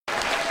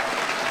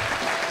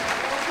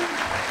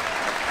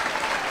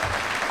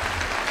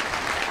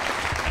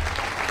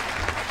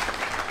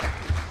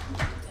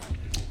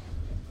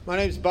My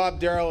name's Bob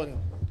Darrell, and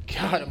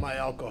God, am I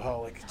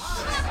alcoholic.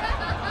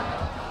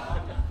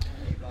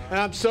 And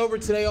I'm sober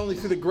today only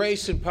through the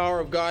grace and power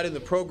of God in the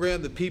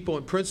program, the people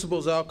and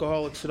principles of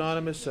Alcoholics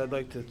Anonymous. I'd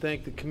like to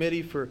thank the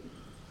committee for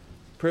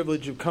the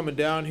privilege of coming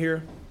down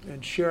here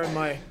and sharing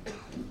my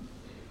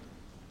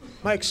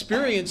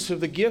experience of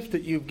the gift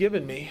that you've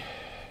given me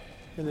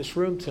in this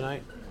room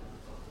tonight.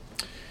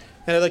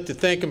 And I'd like to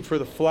thank him for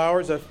the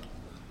flowers.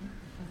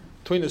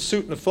 Between the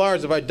suit and the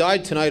flowers, if I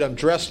died tonight, I'm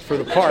dressed for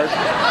the part.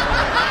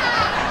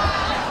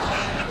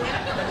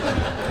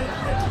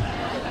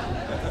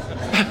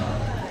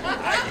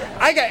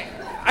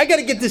 I got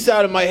to get this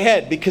out of my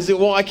head because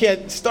I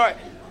can't start.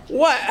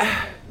 What?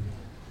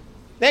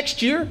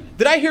 Next year?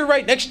 Did I hear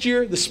right? Next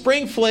year, the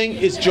spring fling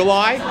is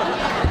July.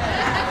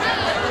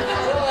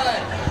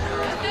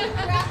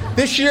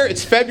 This year,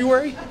 it's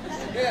February.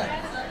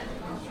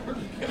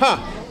 Huh.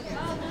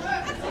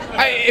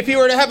 If you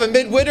were to have a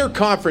midwinter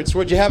conference,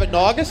 would you have it in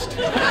August?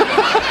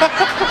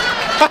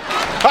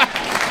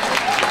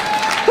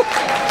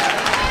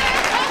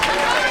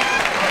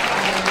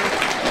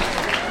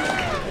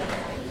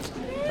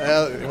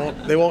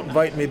 They won't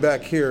invite me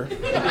back here.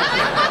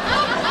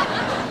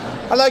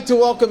 I'd like to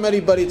welcome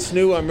anybody that's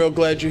new. I'm real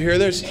glad you're here.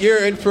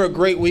 You're in for a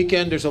great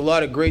weekend. There's a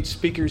lot of great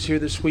speakers here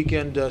this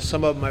weekend.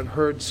 Some of them I've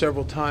heard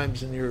several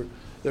times, and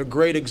they're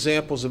great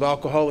examples of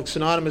Alcoholics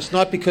Anonymous,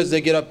 not because they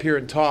get up here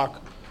and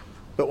talk,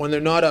 but when they're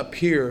not up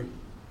here,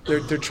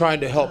 they're trying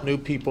to help new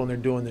people, and they're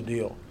doing the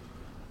deal.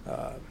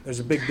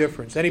 There's a big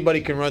difference. Anybody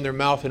can run their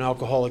mouth in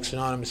Alcoholics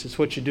Anonymous. It's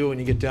what you do when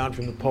you get down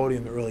from the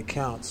podium that really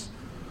counts.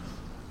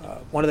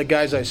 One of the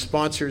guys I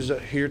sponsor is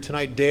here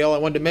tonight, Dale. I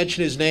wanted to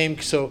mention his name,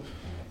 so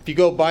if you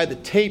go buy the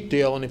tape,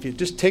 Dale, and if you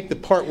just take the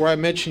part where I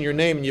mention your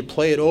name and you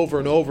play it over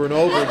and over and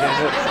over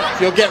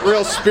again, you'll get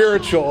real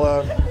spiritual.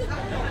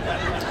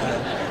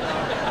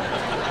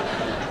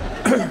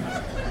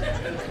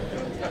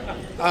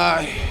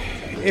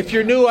 If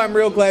you're new, I'm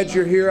real glad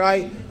you're here.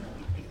 I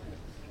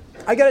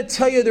got to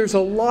tell you, there's a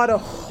lot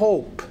of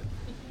hope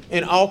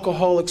in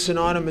Alcoholics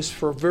Anonymous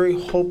for very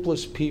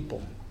hopeless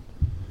people.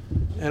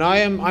 And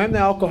I'm the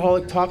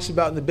alcoholic talks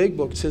about in the big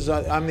book. It says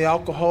I'm the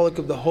alcoholic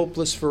of the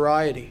hopeless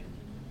variety.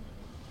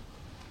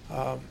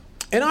 And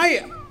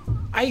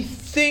I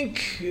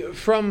think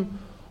from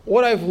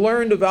what I've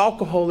learned of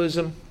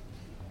alcoholism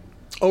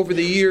over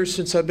the years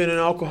since I've been in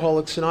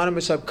Alcoholics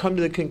Anonymous, I've come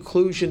to the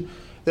conclusion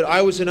that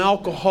I was an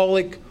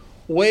alcoholic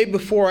way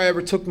before I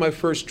ever took my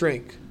first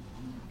drink.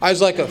 I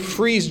was like a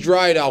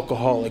freeze-dried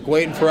alcoholic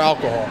waiting for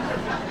alcohol.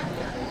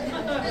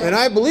 And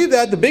I believe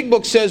that. The big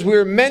book says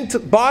we're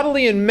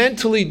bodily and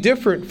mentally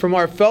different from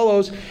our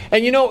fellows.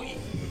 And you know,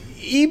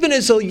 even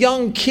as a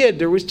young kid,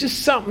 there was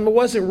just something that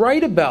wasn't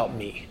right about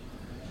me.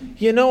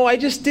 You know, I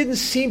just didn't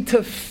seem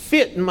to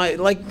fit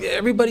like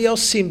everybody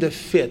else seemed to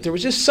fit. There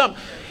was just something.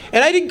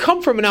 And I didn't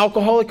come from an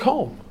alcoholic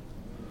home.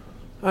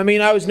 I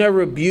mean, I was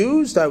never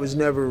abused. I was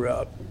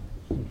never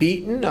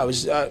beaten.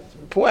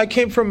 I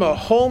came from a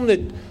home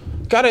that,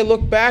 God, I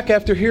look back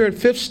after hearing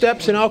 5th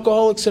Steps in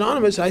Alcoholics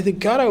Anonymous, I think,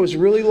 God, I was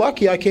really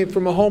lucky. I came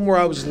from a home where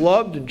I was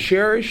loved and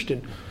cherished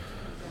and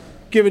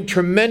given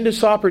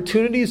tremendous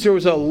opportunities. There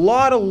was a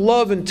lot of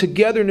love and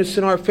togetherness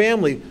in our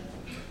family.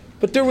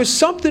 But there was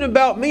something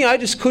about me, I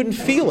just couldn't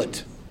feel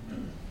it.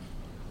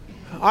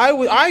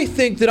 I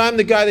think that I'm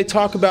the guy they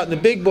talk about in the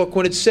big book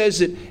when it says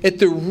that at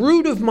the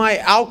root of my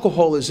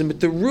alcoholism, at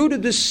the root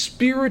of this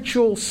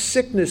spiritual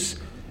sickness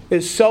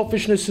is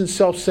selfishness and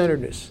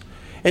self-centeredness.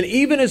 And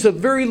even as a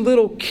very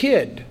little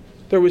kid,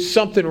 there was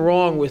something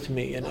wrong with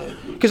me.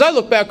 Because I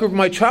look back over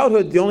my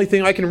childhood, the only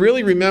thing I can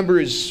really remember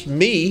is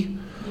me.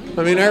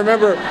 I mean, I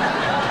remember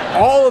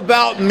all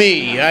about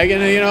me.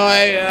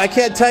 I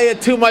can't tell you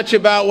too much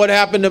about what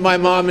happened to my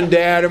mom and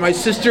dad or my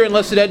sister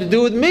unless it had to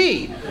do with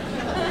me.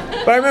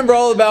 But I remember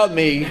all about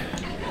me.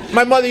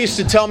 My mother used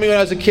to tell me when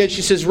I was a kid,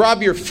 she says,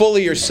 Rob, you're full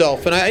of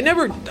yourself. And I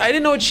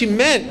didn't know what she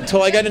meant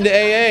until I got into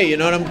AA,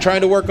 and I'm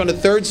trying to work on the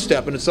 3rd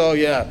step, and it's, oh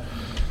yeah,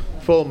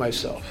 full of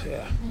myself,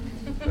 yeah.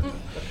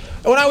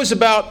 When I was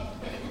about,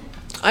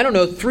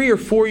 3 or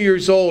 4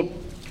 years old,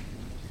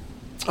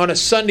 on a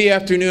Sunday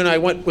afternoon, I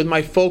went with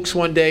my folks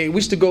one day. We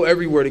used to go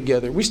everywhere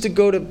together. We used to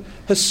go to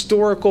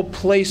historical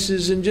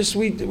places, and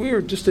we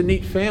were just a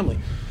neat family.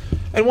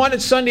 And one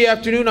Sunday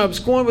afternoon, I was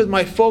going with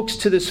my folks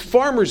to this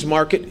farmer's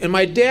market, and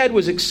my dad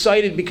was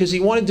excited because he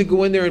wanted to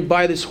go in there and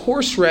buy this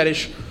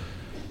horseradish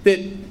that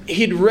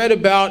he'd read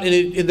about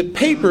in the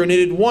paper, and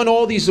it had won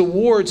all these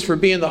awards for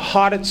being the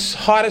hottest,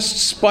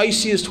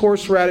 spiciest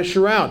horseradish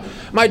around.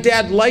 My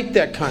dad liked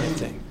that kind of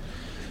thing.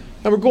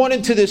 And we're going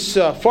into this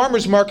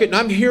farmer's market, and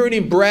I'm hearing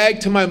him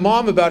brag to my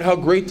mom about how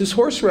great this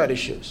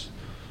horseradish is.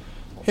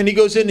 And he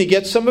goes in and he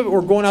gets some of it.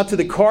 We're going out to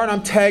the car, and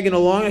I'm tagging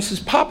along. I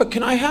says, Papa,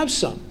 can I have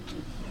some?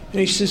 And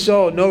he says,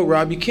 oh, no,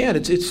 Rob, you can't.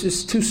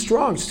 It's too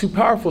strong. It's too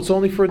powerful. It's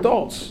only for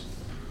adults.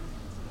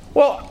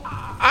 Well,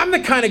 I'm the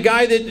kind of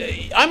guy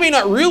that I may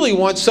not really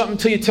want something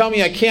until you tell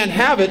me I can't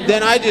have it.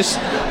 Then I just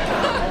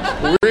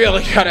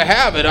really got to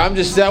have it. I'm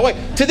just that way.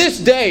 To this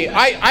day,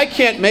 I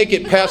can't make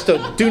it past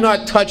a do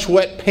not touch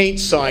wet paint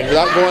sign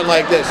without going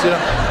like this. You know?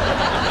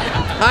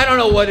 I don't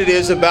know what it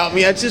is about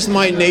me. That's just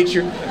my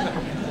nature.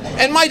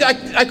 And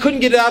I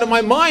couldn't get it out of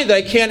my mind that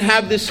I can't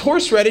have this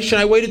horseradish.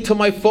 And I waited till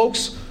my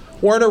folks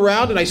weren't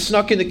around, and I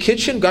snuck in the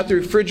kitchen, got the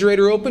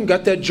refrigerator open,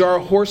 got that jar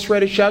of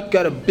horseradish out,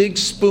 got a big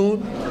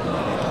spoon.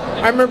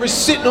 I remember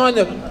sitting on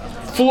the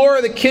floor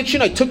of the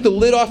kitchen. I took the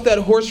lid off that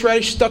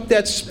horseradish, stuck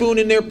that spoon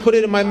in there, put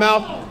it in my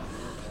mouth.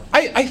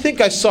 I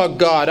think I saw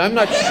God. I'm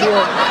not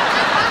sure.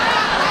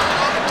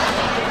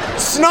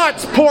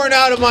 Snot's pouring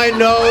out of my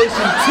nose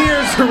and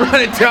tears are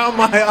running down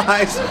my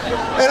eyes.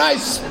 And I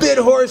spit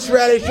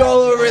horseradish all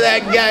over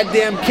that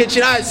goddamn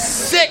kitchen. I was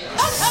sick.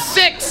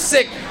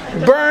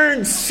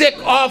 Burned, sick,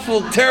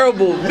 awful,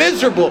 terrible,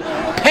 miserable,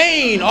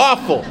 pain,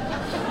 awful.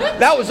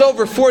 That was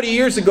over 40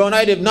 years ago, and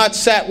I have not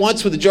sat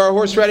once with a jar of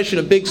horseradish and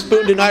a big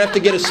spoon. Did not have to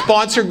get a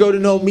sponsor, go to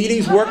no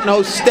meetings, work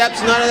no steps,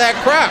 none of that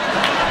crap.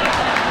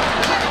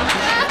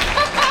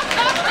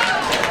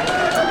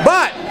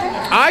 But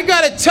I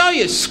got to tell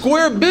you,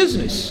 square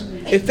business.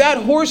 If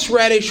that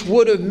horseradish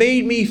would have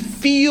made me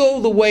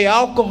feel the way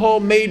alcohol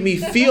made me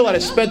feel, I'd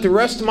have spent the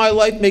rest of my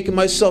life making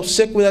myself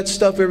sick with that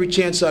stuff every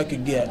chance I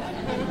could get.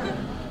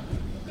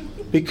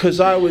 Because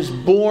I was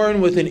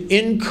born with an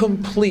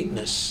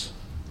incompleteness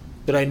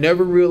that I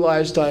never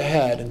realized I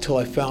had until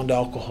I found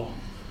alcohol.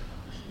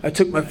 I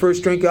took my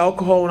first drink of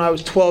alcohol when I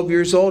was 12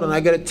 years old, and I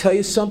got to tell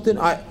you something.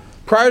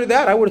 Prior to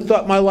that, I would have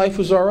thought my life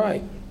was all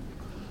right.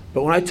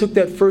 But when I took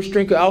that first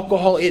drink of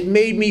alcohol, it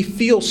made me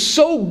feel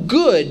so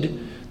good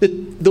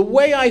that the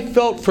way I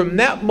felt from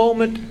that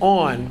moment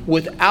on,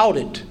 without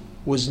it,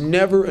 was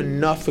never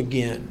enough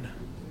again.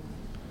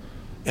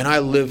 And I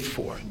lived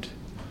for it.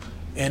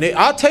 And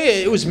I'll tell you,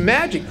 it was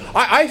magic.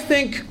 I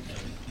think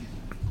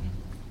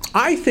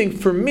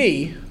for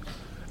me,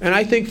 and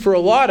I think for a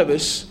lot of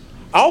us,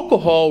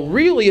 alcohol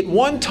really at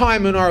one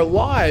time in our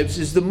lives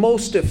is the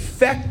most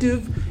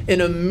effective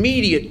and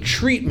immediate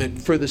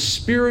treatment for the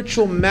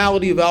spiritual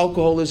malady of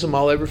alcoholism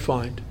I'll ever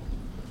find.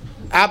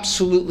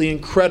 Absolutely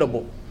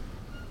incredible.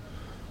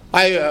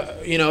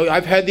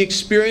 I've had the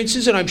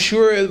experiences, and I'm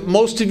sure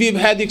most of you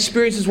have had the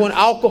experiences when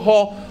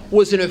alcohol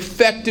was an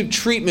effective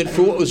treatment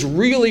for what was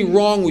really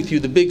wrong with you,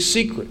 the big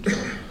secret.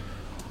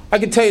 I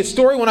can tell you a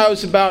story when I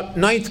was about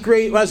ninth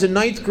grade. When I was in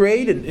ninth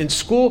grade in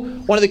school,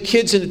 one of the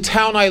kids in the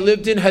town I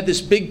lived in had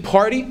this big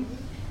party.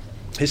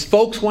 His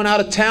folks went out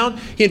of town.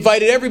 He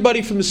invited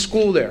everybody from the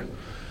school there.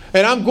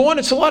 And I'm going,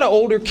 it's a lot of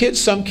older kids,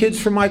 some kids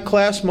from my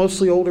class,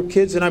 mostly older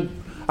kids, and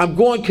I'm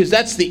going because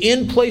that's the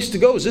in place to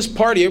go, is this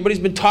party. Everybody's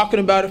been talking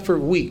about it for a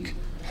week.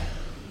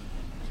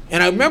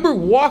 And I remember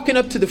walking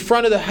up to the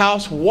front of the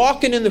house,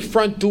 walking in the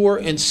front door,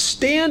 and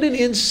standing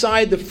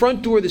inside the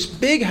front door of this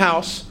big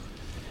house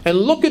and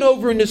looking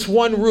over in this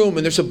one room,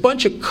 and there's a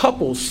bunch of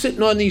couples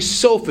sitting on these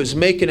sofas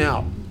making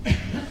out.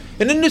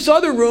 And in this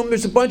other room,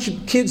 there's a bunch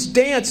of kids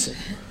dancing.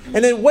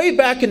 And then way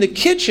back in the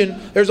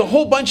kitchen, there's a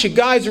whole bunch of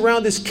guys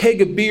around this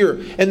keg of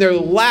beer, and they're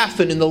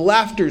laughing, and the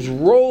laughter's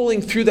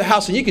rolling through the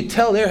house, and you could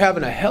tell they're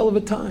having a hell of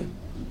a time.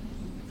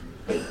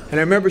 And I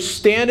remember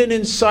standing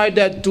inside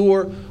that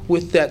door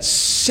with that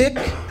sick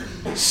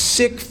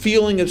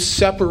feeling of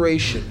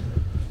separation,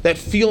 that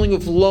feeling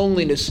of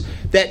loneliness,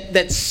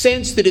 that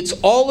sense that it's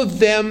all of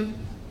them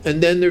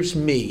and then there's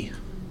me.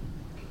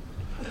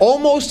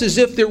 Almost as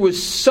if there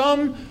was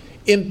some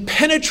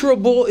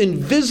impenetrable,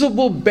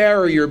 invisible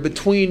barrier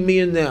between me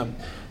and them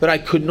that I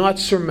could not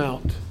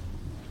surmount.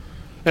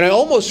 And I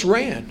almost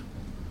ran.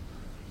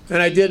 And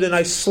I did, and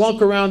I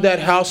slunk around that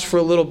house for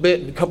a little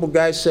bit, and a couple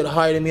guys said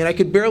hi to me, and I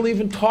could barely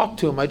even talk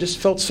to them. I just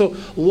felt so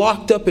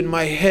locked up in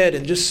my head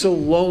and just so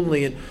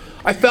lonely. And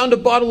I found a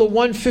bottle of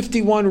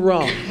 151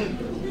 rum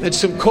and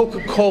some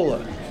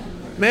Coca-Cola.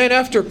 Man,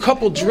 after a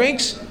couple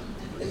drinks,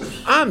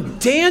 I'm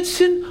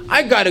dancing.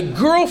 I got a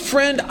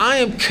girlfriend. I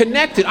am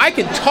connected. I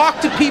can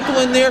talk to people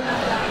in there.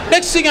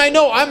 Next thing I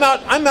know,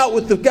 I'm out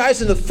with the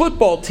guys in the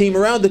football team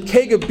around the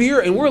keg of beer,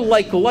 and we're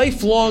like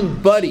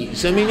lifelong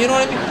buddies. I mean, you know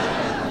what I mean?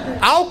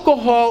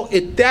 Alcohol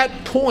at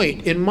that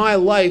point in my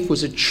life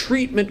was a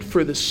treatment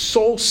for the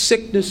soul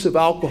sickness of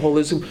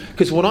alcoholism,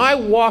 because when I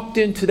walked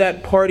into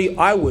that party,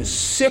 I was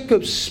sick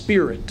of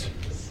spirit.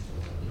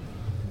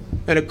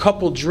 And a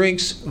couple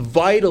drinks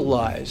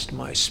vitalized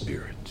my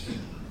spirit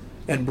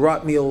and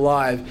brought me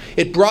alive.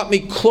 It brought me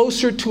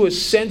closer to a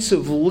sense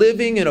of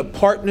living and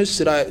apartness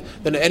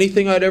than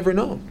anything I'd ever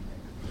known.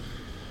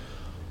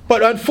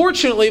 But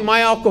unfortunately,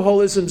 my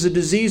alcoholism is a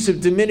disease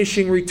of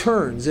diminishing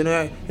returns. And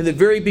in the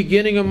very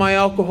beginning of my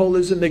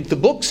alcoholism, the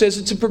book says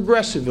it's a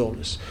progressive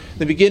illness. In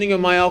the beginning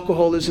of my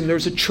alcoholism, there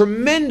was a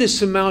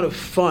tremendous amount of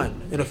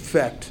fun and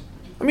effect.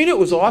 I mean, it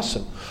was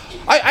awesome.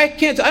 I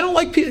don't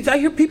like people. I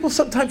hear people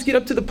sometimes get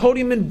up to the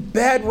podium and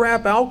bad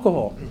rap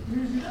alcohol.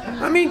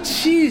 I mean,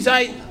 geez,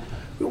 why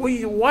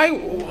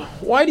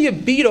do you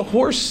beat a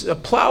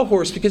plow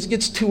horse because it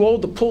gets too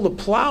old to pull the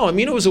plow? I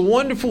mean, it was a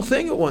wonderful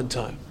thing at one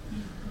time.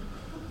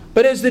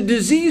 But as the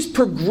disease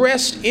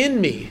progressed in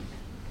me,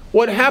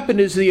 what happened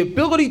is the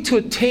ability to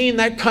attain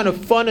that kind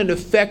of fun and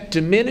effect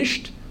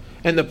diminished,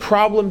 and the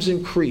problems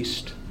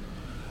increased.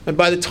 And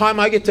by the time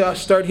I get to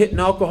start hitting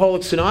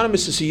Alcoholics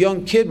Anonymous as a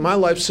young kid, my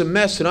life's a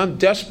mess, and I'm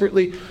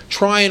desperately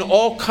trying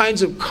all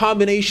kinds of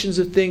combinations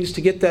of things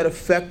to get that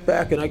effect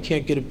back, and I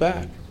can't get it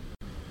back.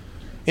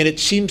 And it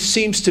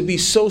seems to be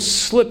so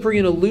slippery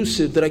and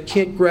elusive that I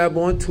can't grab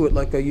onto it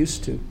like I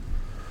used to.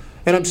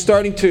 And I'm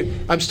starting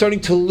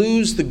to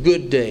lose the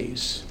good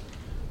days.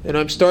 And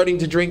I'm starting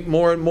to drink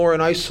more and more in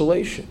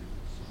isolation.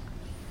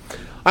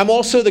 I'm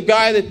also the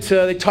guy that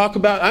they talk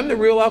about. I'm the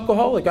real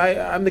alcoholic.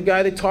 I'm the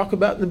guy they talk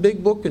about in the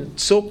big book, and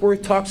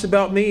Silkworth talks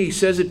about me. He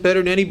says it better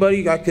than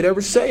anybody I could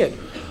ever say it.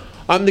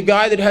 I'm the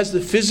guy that has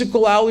the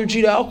physical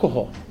allergy to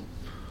alcohol.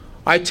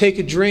 I take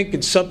a drink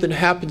and something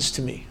happens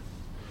to me.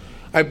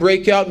 I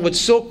break out in what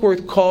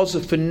Silkworth calls a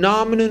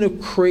phenomenon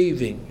of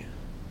craving.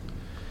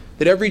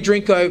 That every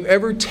drink I've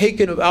ever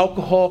taken of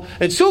alcohol,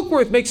 and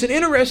Silkworth makes an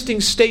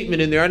interesting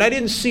statement in there, and I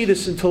didn't see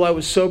this until I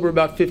was sober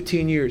about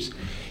 15 years.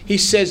 He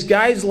says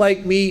guys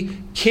like me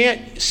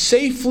can't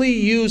safely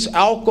use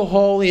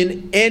alcohol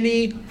in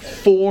any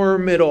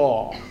form at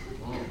all.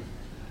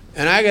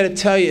 And I got to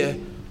tell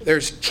you,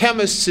 there's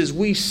chemists as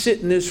we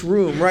sit in this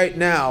room right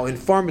now in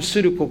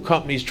pharmaceutical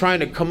companies trying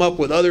to come up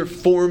with other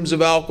forms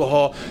of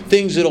alcohol,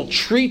 things that'll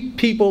treat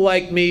people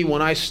like me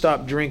when I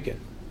stop drinking.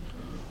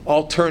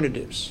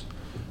 Alternatives.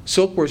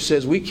 Silkworth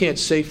says we can't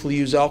safely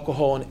use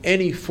alcohol in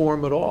any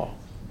form at all.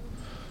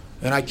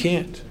 And I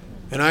can't.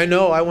 And I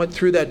know I went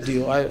through that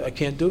deal. I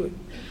can't do it.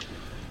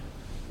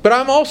 But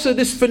I'm also,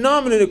 this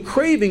phenomenon of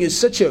craving is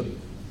such a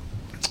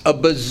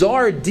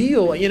bizarre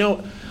deal. You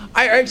know,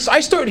 I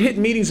started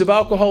hitting meetings of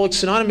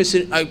Alcoholics Anonymous.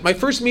 My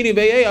first meeting of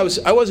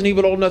AA, I wasn't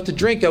even old enough to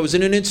drink. I was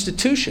in an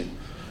institution.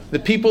 The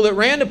people that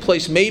ran the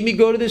place made me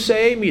go to this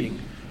AA meeting.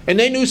 And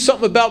they knew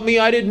something about me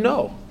I didn't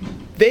know.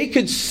 They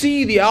could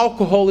see the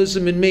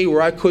alcoholism in me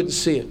where I couldn't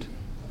see it.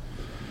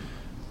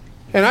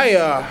 And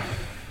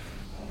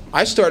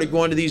I started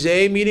going to these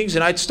AA meetings,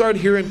 and I'd start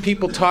hearing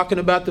people talking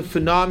about the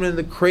phenomenon,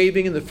 the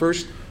craving in the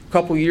first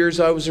couple years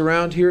I was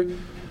around here.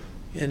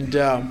 And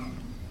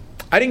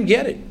I didn't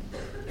get it.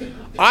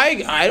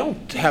 I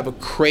don't have a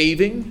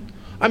craving.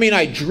 I mean,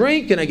 I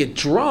drink and I get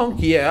drunk,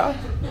 yeah.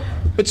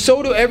 But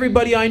so do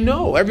everybody I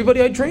know.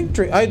 Everybody I drink.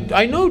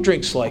 I know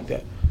drinks like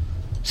that.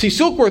 See,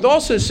 Silkworth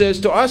also says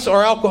to us,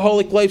 our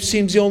alcoholic life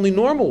seems the only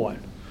normal one.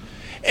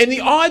 And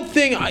the odd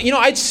thing, you know,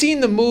 I'd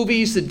seen the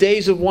movies, The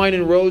Days of Wine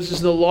and Roses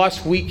and The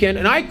Lost Weekend,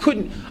 and I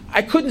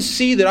couldn't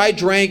see that I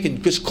drank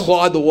and just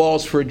clawed the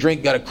walls for a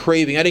drink, got a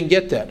craving. I didn't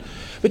get that.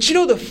 But you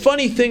know, the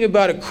funny thing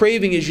about a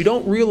craving is you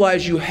don't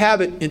realize you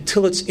have it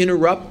until it's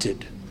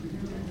interrupted.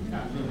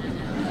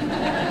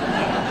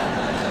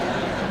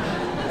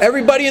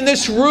 Everybody in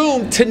this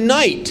room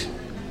tonight,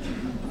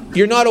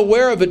 you're not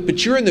aware of it,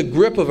 but you're in the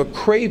grip of a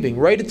craving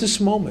right at this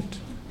moment.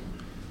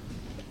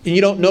 And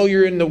you don't know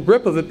you're in the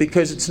grip of it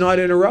because it's not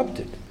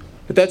interrupted.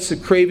 But that's the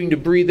craving to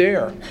breathe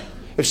air.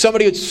 If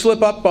somebody would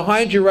slip up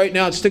behind you right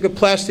now and stick a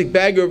plastic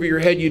bag over your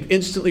head, you'd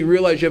instantly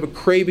realize you have a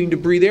craving to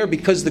breathe air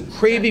because the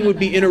craving would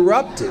be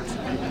interrupted.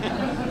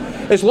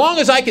 As long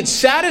as I could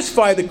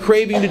satisfy the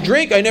craving to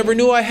drink, I never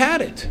knew I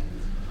had it.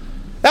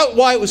 That's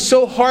why it was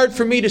so hard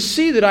for me to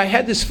see that I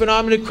had this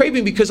phenomenon of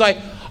craving, because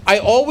I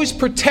always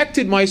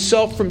protected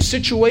myself from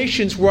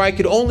situations where I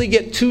could only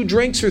get 2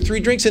 drinks or 3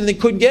 drinks and then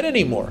couldn't get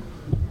any more.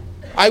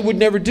 I would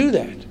never do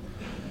that.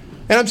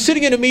 And I'm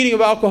sitting in a meeting of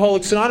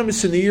Alcoholics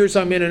Anonymous in the years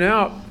I'm in and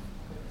out,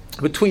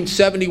 between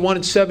 71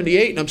 and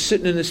 78, and I'm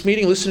sitting in this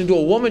meeting listening to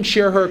a woman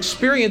share her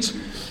experience,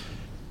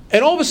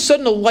 and all of a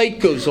sudden a light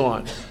goes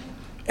on.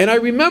 And I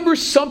remember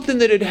something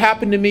that had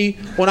happened to me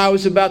when I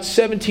was about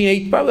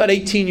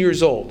 18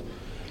 years old.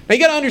 Now you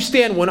got to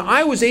understand, when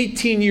I was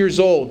 18 years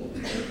old,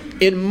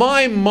 in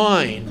my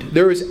mind,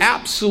 there is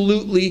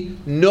absolutely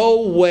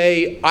no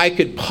way I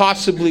could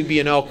possibly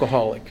be an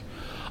alcoholic.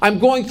 I'm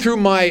going through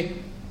my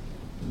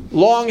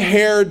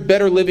long-haired,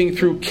 better living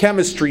through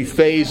chemistry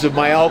phase of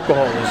my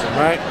alcoholism,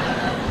 right?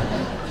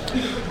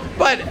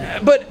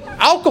 But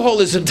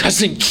alcoholism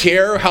doesn't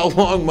care how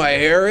long my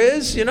hair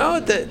is, you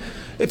know?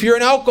 If you're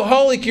an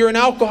alcoholic, you're an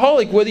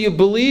alcoholic, whether you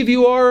believe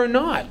you are or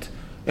not.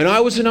 And I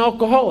was an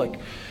alcoholic.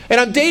 And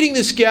I'm dating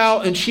this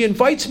gal, and she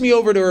invites me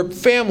over to her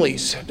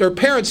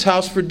parents'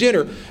 house for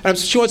dinner. And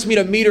she wants me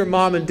to meet her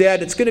mom and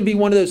dad. It's going to be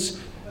one of those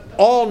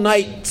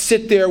all-night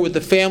sit there with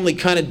the family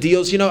kind of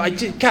deals. You know, I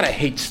just kind of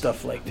hate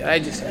stuff like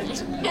that.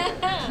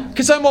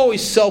 Because I'm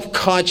always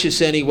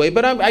self-conscious anyway.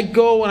 But I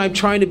go, and I'm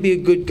trying to be a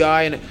good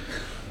guy. And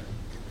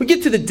we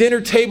get to the dinner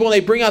table, and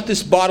they bring out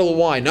this bottle of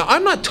wine. Now,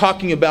 I'm not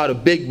talking about a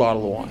big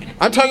bottle of wine.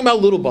 I'm talking about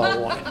a little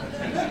bottle of wine.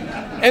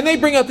 And they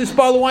bring out this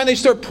bottle of wine. They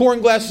start pouring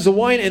glasses of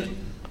wine, and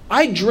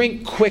I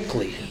drink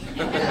quickly.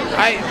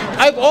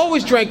 I've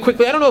always drank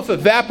quickly. I don't know if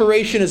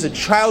evaporation is a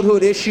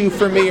childhood issue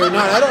for me or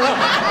not. I don't know.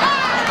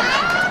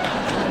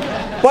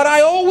 But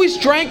I always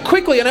drank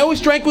quickly, and I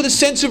always drank with a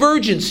sense of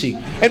urgency.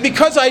 And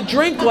because I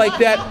drink like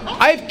that,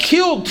 I've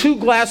killed 2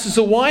 glasses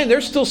of wine.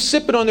 They're still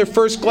sipping on their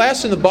first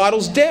glass, and the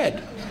bottle's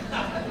dead.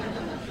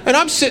 And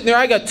I'm sitting there.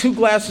 I got 2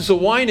 glasses of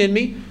wine in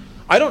me.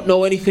 I don't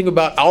know anything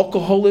about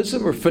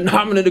alcoholism or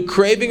phenomenon of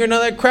craving or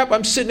none of that crap.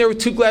 I'm sitting there with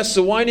 2 glasses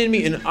of wine in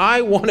me, and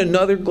I want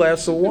another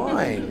glass of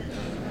wine.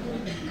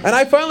 And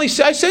I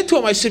said to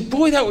him, I said,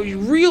 boy, that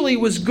really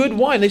was good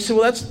wine. They said,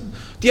 well,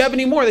 do you have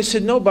any more? They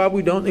said, no, Bob,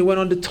 we don't. They went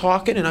on to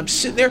talking, and I'm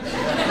sitting there.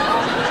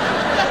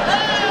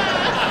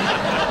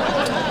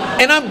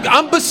 And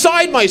I'm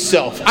beside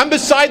myself. I'm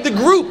beside the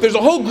group. There's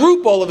a whole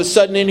group all of a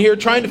sudden in here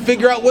trying to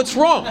figure out what's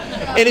wrong.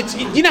 And it's,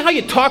 you know how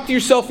you talk to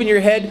yourself in your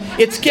head?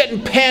 It's getting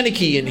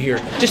panicky in here.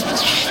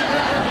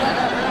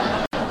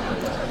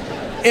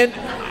 And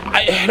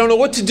I don't know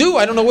what to do.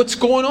 I don't know what's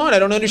going on. I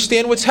don't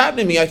understand what's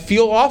happening to me. I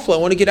feel awful. I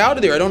want to get out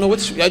of there. I don't know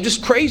I'm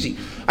just crazy.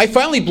 I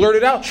finally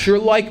blurted out, sure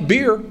like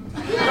beer.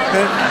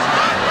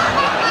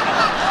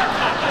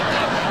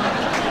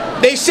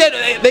 They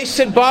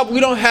said, Bob,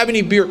 we don't have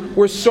any beer.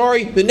 We're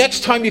sorry. The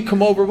next time you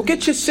come over, we'll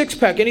get you a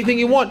 6-pack, anything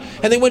you want.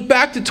 And they went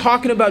back to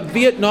talking about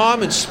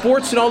Vietnam and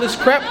sports and all this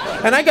crap.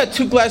 And I got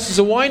 2 glasses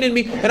of wine in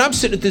me, and I'm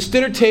sitting at this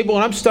dinner table,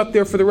 and I'm stuck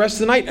there for the rest of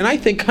the night. And I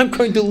think I'm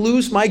going to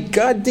lose my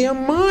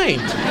goddamn mind.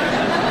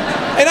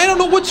 And I don't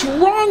know what's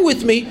wrong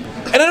with me.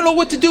 And I don't know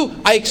what to do.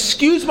 I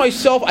excuse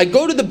myself. I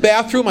go to the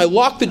bathroom. I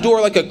lock the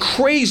door like a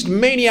crazed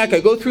maniac.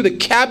 I go through the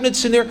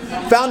cabinets in there.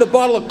 Found a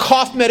bottle of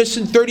cough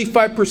medicine,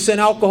 35%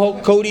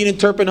 alcohol, codeine, and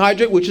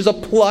terpenhydrate, which is a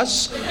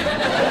plus.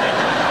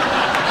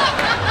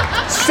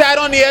 Sat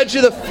on the edge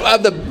of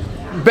the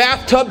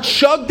bathtub,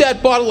 chugged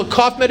that bottle of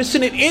cough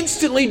medicine, and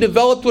instantly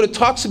developed what it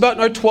talks about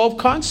in our 12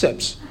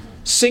 concepts.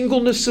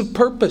 Singleness of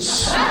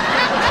purpose.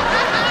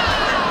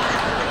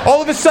 All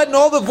of a sudden,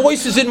 all the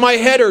voices in my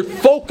head are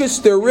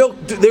focused.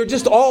 They're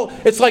just all,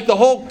 it's like the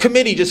whole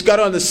committee just got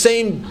on the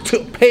same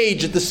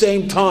page at the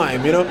same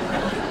time, you know?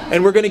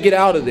 And we're going to get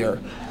out of there.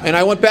 And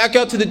I went back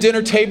out to the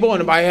dinner table,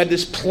 and I had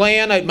this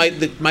plan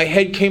my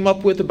head came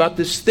up with about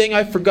this thing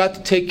I forgot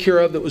to take care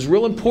of that was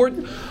real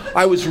important.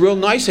 I was real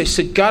nice. I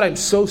said, God, I'm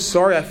so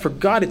sorry. I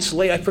forgot it's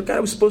late. I forgot I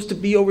was supposed to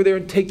be over there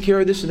and take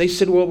care of this. And they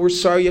said, well, we're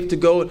sorry. You have to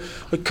go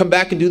and come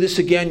back and do this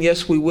again.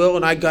 Yes, we will.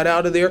 And I got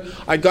out of there.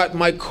 I got in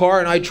my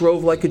car, and I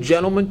drove like a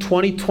gentleman,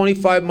 20,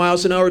 25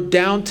 miles an hour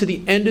down to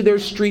the end of their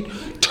street,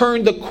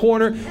 turned the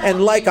corner,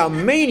 and like a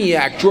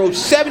maniac drove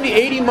 70,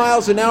 80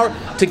 miles an hour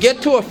to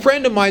get to a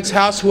friend of mine's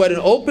house who had an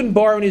open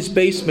bar in his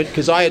basement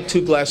because I had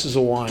 2 glasses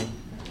of wine.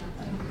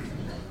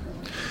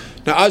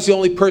 Now, I was the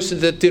only person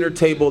at that dinner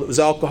table that was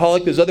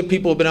alcoholic. There's other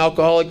people who have been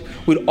alcoholic.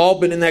 We'd all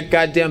been in that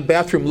goddamn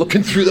bathroom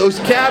looking through those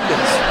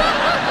cabinets.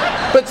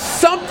 But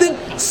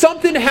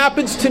something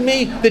happens to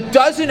me that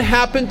doesn't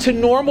happen to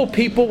normal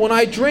people when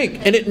I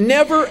drink. And it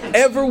never,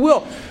 ever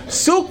will.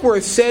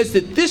 Silkworth says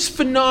that this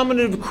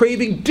phenomenon of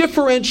craving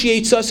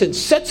differentiates us and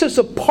sets us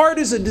apart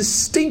as a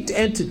distinct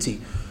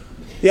entity.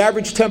 The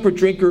average temperate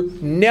drinker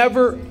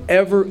never,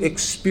 ever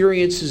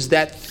experiences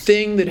that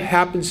thing that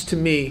happens to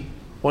me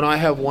when I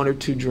have 1 or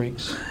 2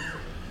 drinks.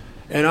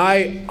 And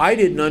I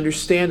didn't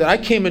understand that. I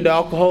came into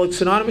Alcoholics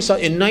Anonymous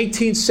in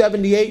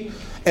 1978,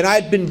 and I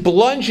had been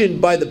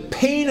bludgeoned by the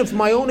pain of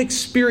my own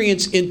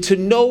experience into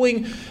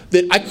knowing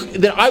that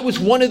I was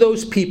one of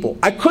those people.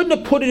 I couldn't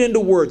have put it into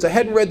words. I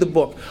hadn't read the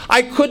book.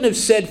 I couldn't have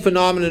said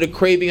phenomenon of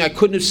craving. I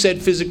couldn't have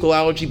said physical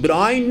allergy. But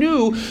I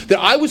knew that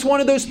I was one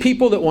of those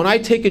people that when I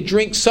take a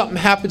drink, something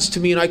happens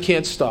to me and I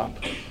can't stop.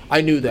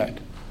 I knew that.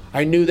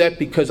 I knew that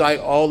because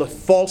all the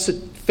false,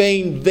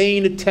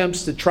 vain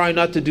attempts to try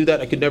not to do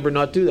that, I could never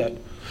not do that.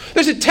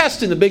 There's a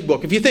test in the big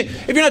book. If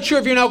you're not sure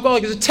if you're an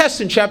alcoholic, there's a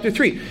test in chapter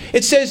 3.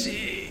 It says,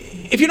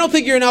 if you don't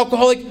think you're an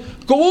alcoholic,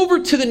 go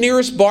over to the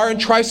nearest bar and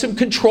try some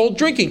controlled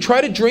drinking.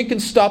 Try to drink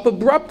and stop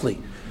abruptly.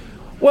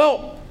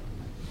 Well,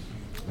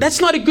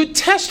 that's not a good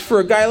test for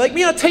a guy like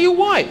me. I'll tell you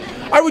why.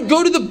 I would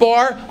go to the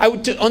bar,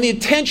 on the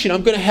intention,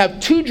 I'm going to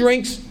have 2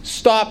 drinks,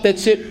 stop,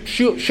 that's it,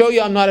 show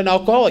you I'm not an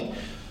alcoholic.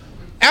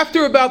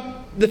 After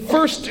about the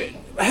first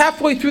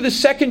halfway through the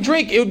second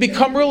drink, it would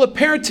become real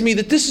apparent to me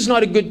that this is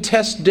not a good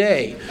test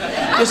day.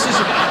 It's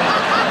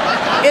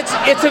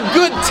a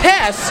good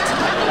test.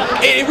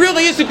 It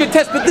really is a good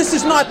test, but this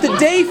is not the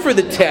day for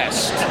the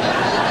test.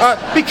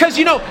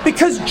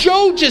 Because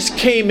Joe just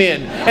came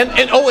in,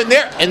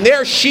 and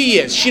there she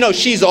is.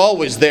 She's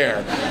always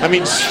there. I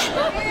mean,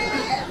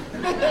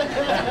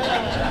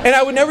 and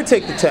I would never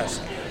take the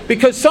test.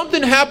 Because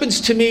something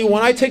happens to me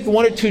when I take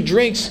 1 or 2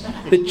 drinks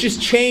that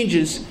just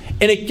changes,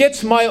 and it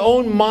gets my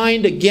own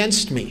mind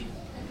against me.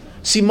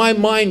 See, my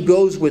mind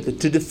goes with it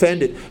to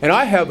defend it. And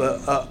I have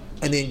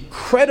an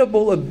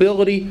incredible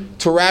ability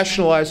to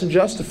rationalize and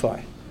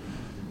justify.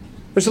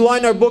 There's a line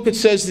in our book that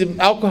says the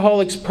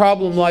alcoholic's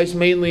problem lies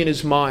mainly in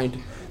his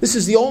mind. This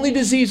is the only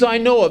disease I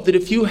know of that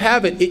if you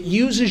have it, it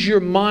uses your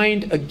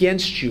mind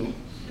against you.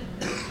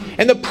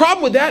 And the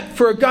problem with that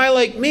for a guy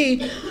like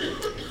me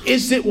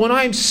is that when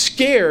I'm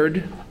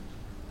scared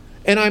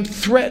and I'm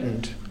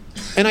threatened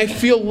and I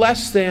feel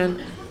less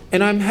than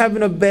and I'm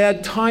having a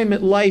bad time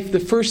at life, the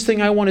first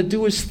thing I want to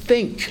do is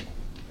think.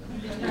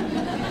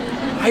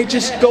 I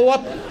just go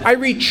up, I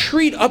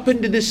retreat up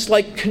into this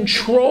like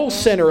control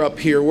center up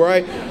here where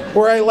I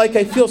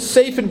feel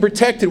safe and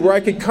protected, where I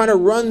can kind of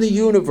run the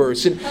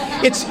universe. And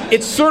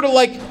it's sort of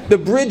like the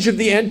bridge of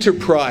the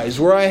Enterprise,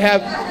 where I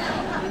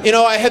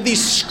have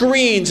these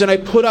screens and I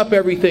put up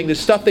everything, the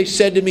stuff they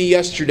said to me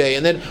yesterday,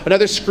 and then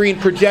another screen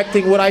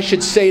projecting what I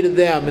should say to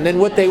them, and then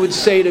what they would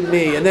say to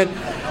me, and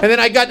then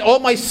I got all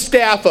my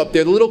staff up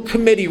there, the little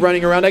committee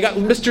running around. I got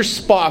Mr.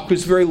 Spock,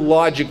 who's very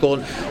logical,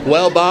 and,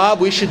 well, Bob,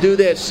 we should do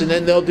this, and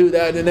then they'll do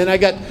that, and then I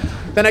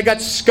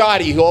got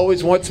Scotty, who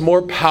always wants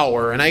more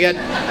power, and I got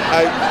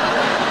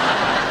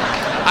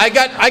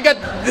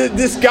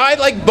this guy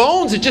like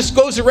Bones that just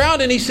goes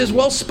around and he says,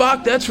 well,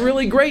 Spock, that's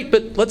really great,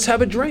 but let's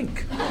have a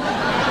drink.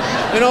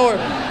 Or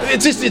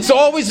it's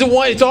always the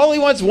one, it's all he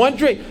wants, one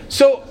drink.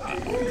 So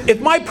if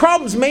my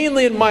problem's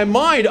mainly in my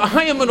mind,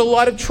 I am in a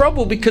lot of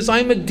trouble because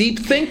I'm a deep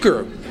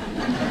thinker.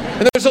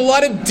 And there's a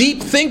lot of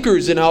deep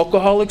thinkers in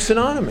Alcoholics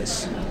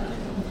Anonymous.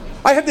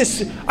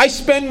 I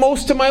spend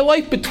most of my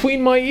life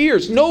between my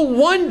ears. No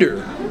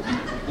wonder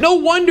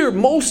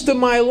most of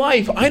my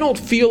life I don't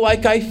feel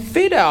like I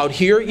fit out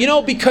here,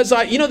 because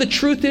the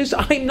truth is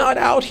I'm not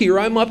out here,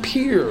 I'm up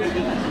here.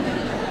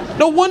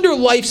 No wonder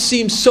life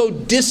seems so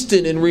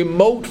distant and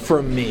remote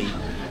from me,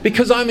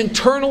 because I'm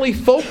internally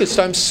focused,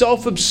 I'm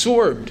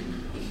self-absorbed.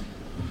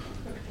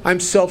 I'm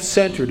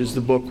self-centered, as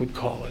the book would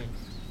call it.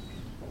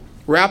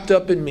 Wrapped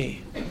up in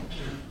me.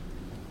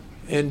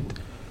 And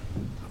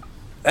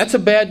that's a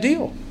bad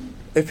deal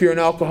if you're an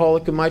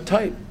alcoholic of my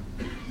type.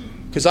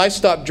 Because I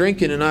stop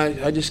drinking and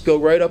I just go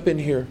right up in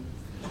here.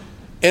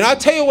 And I'll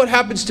tell you what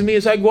happens to me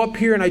is I go up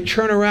here and I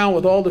turn around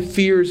with all the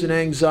fears and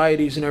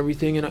anxieties and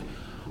everything, and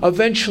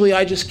eventually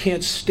I just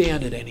can't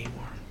stand it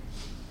anymore.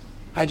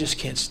 I just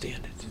can't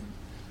stand it.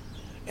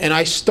 And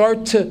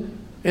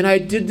I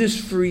did this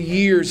for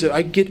years.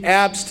 I get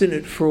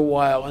abstinent for a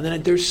while, and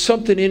then there's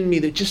something in me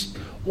that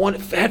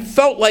had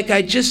felt like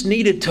I just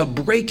needed to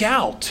break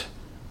out.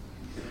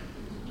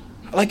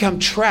 Like I'm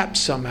trapped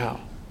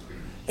somehow.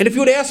 And if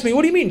you would ask me,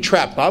 what do you mean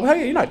trapped, Bob?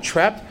 You're not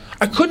trapped.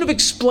 I couldn't have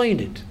explained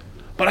it.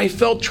 But I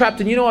felt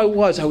trapped. And I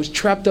was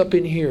trapped up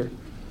in here.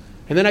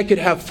 And then I could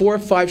have 4 or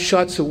 5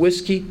 shots of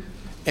whiskey,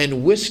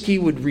 and whiskey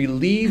would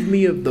relieve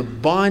me of the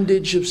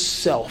bondage of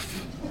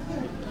self.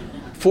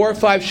 4 or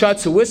 5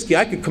 shots of whiskey,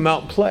 I could come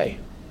out and play.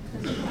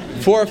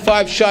 4 or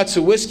 5 shots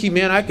of whiskey,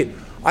 man,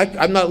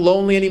 I'm not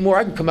lonely anymore.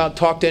 I can come out and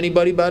talk to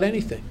anybody about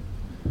anything.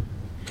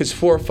 Because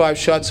 4 or 5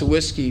 shots of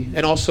whiskey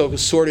and also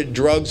assorted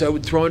drugs I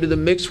would throw into the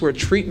mix were a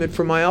treatment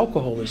for my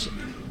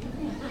alcoholism.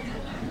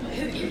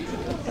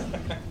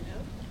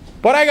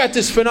 But I got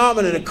this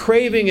phenomenon, a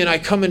craving, and I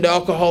come into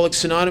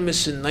Alcoholics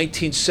Anonymous in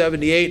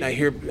 1978,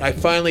 and I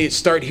finally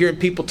start hearing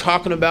people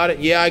talking about it.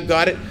 Yeah, I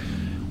got it.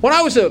 When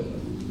I was a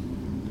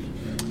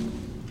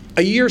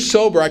year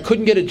sober, I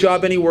couldn't get a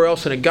job anywhere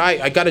else, and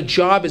I got a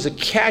job as a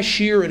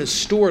cashier in a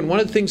store, and one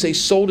of the things they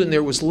sold in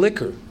there was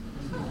liquor,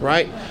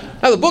 right?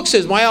 Now, the book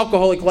says my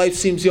alcoholic life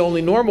seems the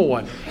only normal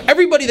one.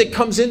 Everybody that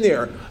comes in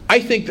there, I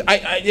think,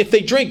 if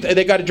they drink,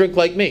 they got to drink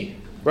like me,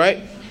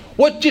 right?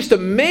 What just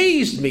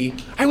amazed me,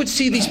 I would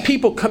see these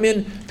people come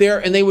in there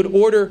and they would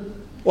order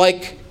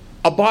like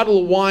a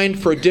bottle of wine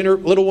for a dinner,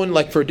 little one,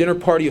 like for a dinner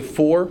party of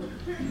 4.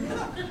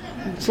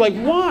 It's like,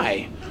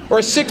 why? Or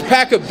a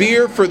 6-pack of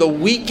beer for the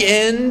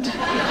weekend,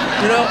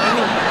 I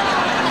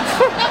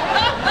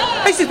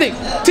used to think,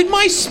 did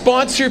my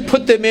sponsor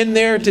put them in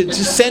there to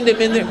send them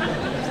in there?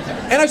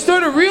 And I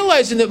started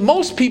realizing that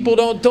most people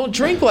don't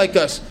drink like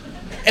us.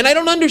 And I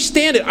don't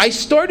understand it. I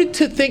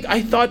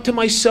thought to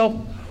myself,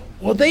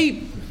 well,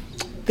 they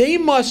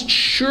must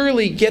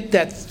surely get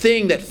that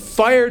thing, that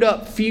fired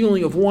up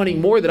feeling of wanting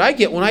more that I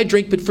get when I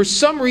drink, but for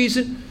some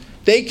reason,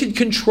 they can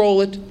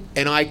control it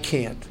and I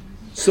can't.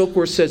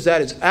 Silkworth says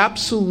that is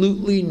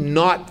absolutely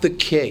not the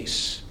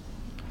case.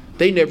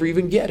 They never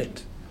even get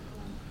it.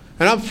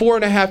 And I'm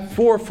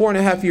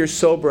 4.5 years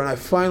sober, and I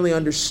finally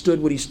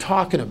understood what he's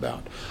talking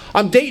about.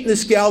 I'm dating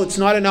this gal that's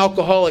not an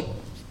alcoholic,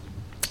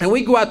 and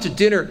we go out to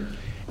dinner,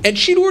 and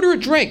she'd order a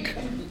drink.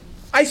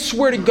 I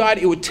swear to God,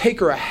 it would take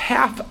her a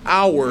half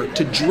hour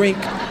to drink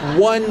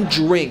one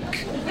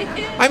drink.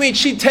 I mean,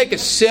 she'd take a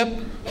sip,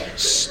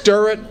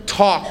 stir it,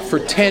 talk for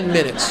 10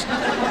 minutes.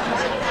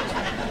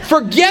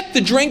 Forget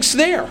the drinks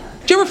there.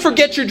 Did you ever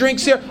forget your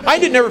drinks there? I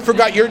never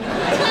forgot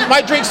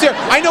my drinks there.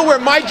 I know where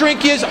my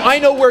drink is. I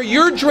know where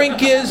your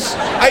drink is.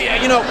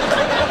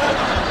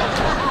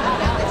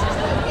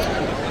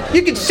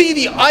 You can see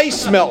the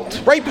ice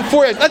melt right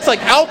before it. That's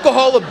like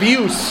alcohol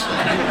abuse.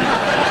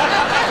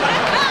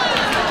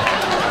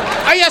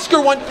 I asked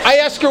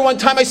her one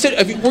time, I said,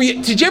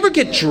 did you ever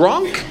get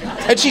drunk?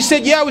 And she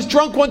said, yeah, I was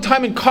drunk one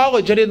time in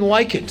college. I didn't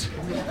like it.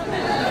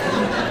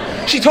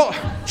 She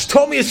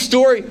told me a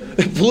story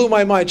that blew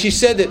my mind. She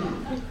said that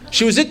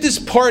she was at this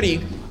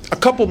party a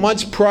couple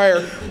months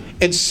prior,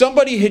 and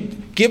somebody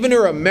had given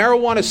her a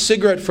marijuana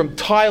cigarette from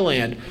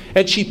Thailand,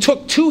 and she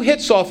took 2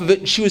 hits off of it,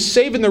 and she was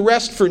saving the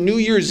rest for New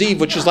Year's Eve,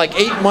 which is like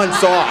 8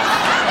 months off.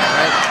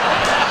 Right?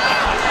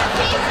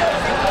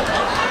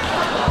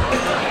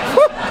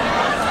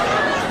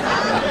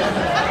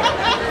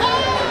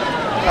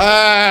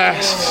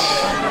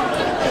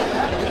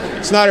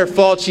 It's not her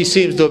fault. She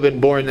seems to have been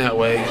born that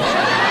way.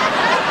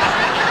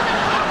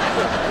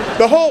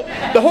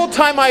 The whole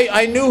time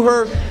I knew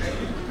her,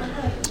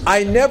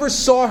 I never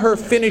saw her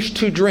finish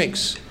 2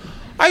 drinks.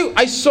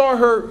 I saw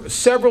her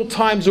several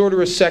times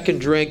order a second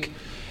drink,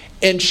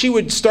 and she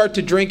would start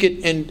to drink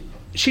it, and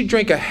she'd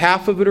drink a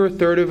half of it or a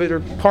third of it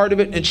or part of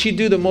it, and she'd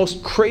do the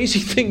most crazy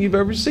thing you've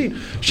ever seen.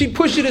 She'd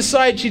push it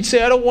aside. She'd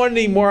say, I don't want it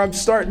anymore. I'm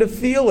starting to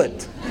feel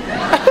it.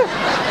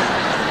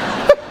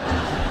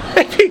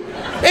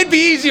 It'd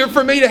be easier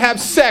for me to have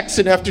sex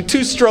and after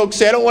 2 strokes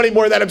say, I don't want any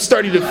more of that. I'm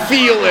starting to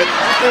feel it.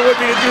 Than it would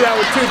be to do that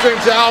with 2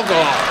 drinks of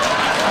alcohol.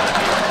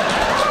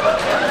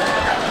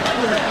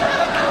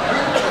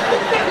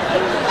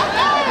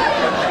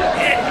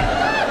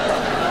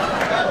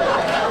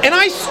 And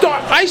I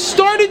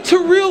started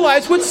to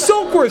realize what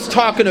Silkworth's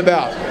talking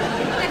about.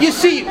 You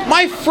see,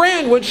 my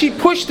friend, when she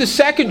pushed the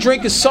second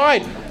drink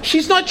aside,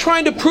 she's not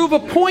trying to prove a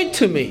point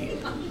to me.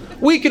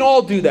 We can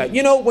all do that.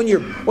 You know, when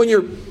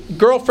your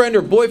girlfriend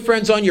or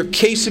boyfriend's on your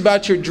case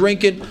about your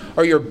drinking,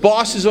 or your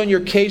boss is on your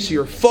case, or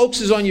your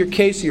folks is on your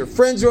case, or your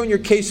friends are on your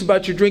case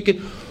about your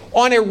drinking,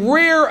 on a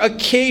rare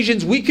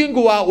occasions, we can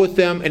go out with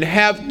them and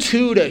have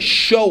 2 to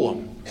show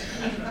them.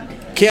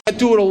 Can't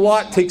do it a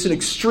lot, takes an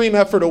extreme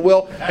effort of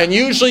will, and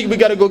usually we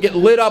got to go get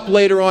lit up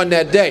later on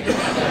that day.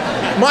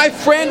 My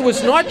friend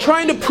was not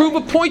trying to prove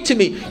a point to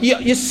me.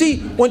 You see,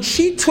 when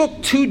she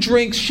took 2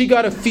 drinks, she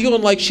got a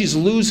feeling like she's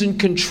losing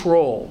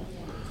control.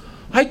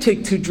 I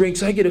take 2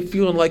 drinks, I get a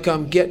feeling like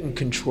I'm getting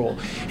control.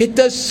 It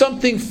does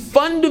something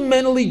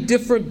fundamentally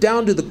different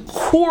down to the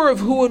core of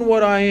who and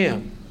what I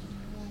am.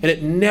 And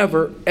it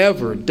never,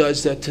 ever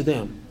does that to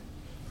them.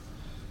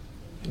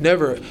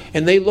 Never.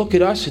 And they look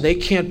at us and they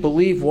can't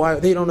believe why,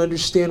 they don't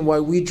understand why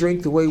we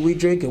drink the way we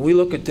drink, and we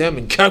look at them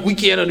and God, we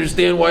can't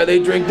understand why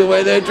they drink the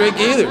way they drink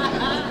either.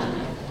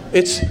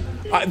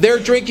 Their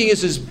drinking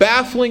is as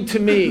baffling to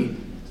me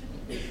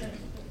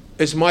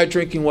as my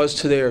drinking was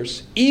to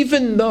theirs.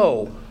 Even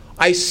though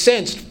I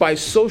sensed by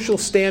social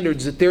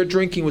standards that their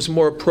drinking was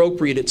more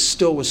appropriate, it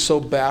still was so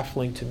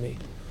baffling to me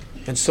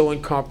and so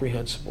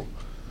incomprehensible.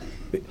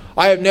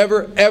 I have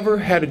never, ever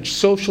had a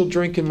social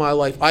drink in my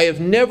life. I have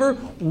never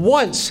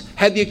once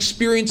had the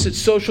experience that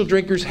social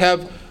drinkers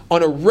have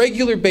on a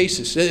regular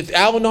basis. If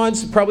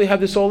Al-Anons probably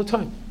have this all the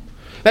time.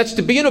 That's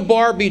to be in a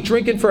bar, be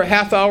drinking for a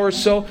half hour or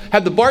so,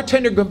 have the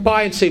bartender come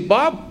by and say,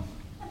 Bob,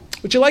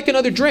 would you like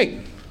another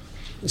drink?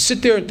 And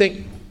sit there and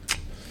think,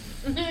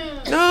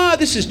 nah,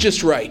 this is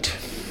just right.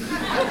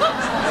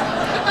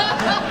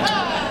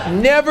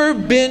 Never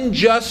been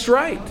just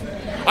right.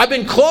 I've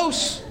been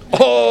close.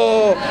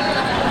 Oh,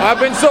 I've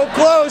been so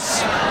close.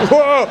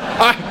 Whoa,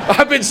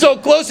 I've been so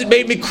close, it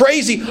made me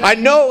crazy. I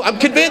know, I'm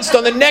convinced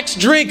on the next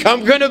drink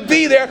I'm going to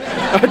be there.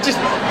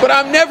 But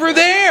I'm never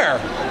there.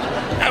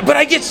 But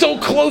I get so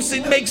close,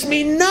 it makes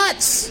me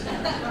nuts.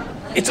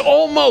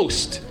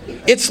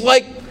 It's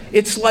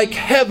like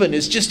heaven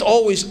is just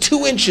always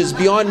 2 inches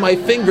beyond my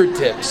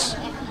fingertips.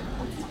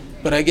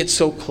 But I get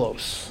so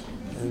close.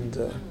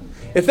 And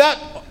if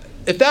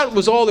that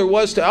was all there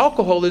was to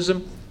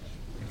alcoholism,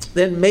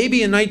 then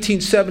maybe in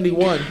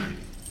 1971,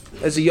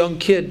 as a young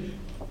kid,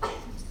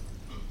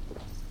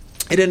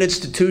 at an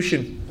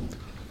institution,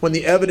 when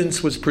the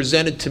evidence was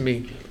presented to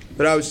me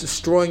that I was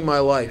destroying my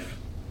life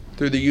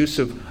through the use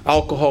of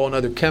alcohol and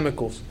other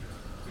chemicals,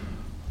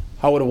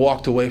 I would have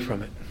walked away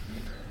from it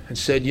and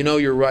said, you know,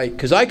 you're right.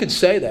 Because I could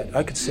say that.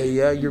 I could say,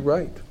 yeah, you're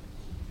right.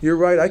 You're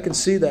right, I can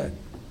see that.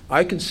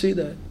 I can see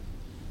that.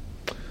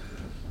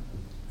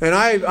 And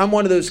I'm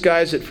one of those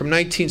guys that from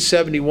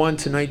 1971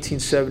 to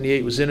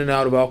 1978 was in and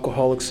out of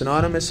Alcoholics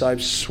Anonymous.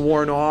 I've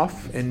sworn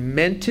off and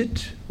meant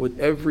it with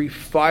every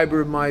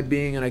fiber of my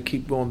being, and I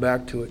keep going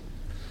back to it.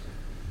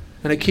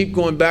 And I keep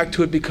going back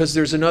to it because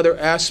there's another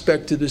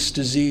aspect to this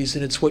disease,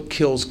 and it's what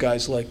kills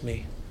guys like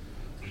me.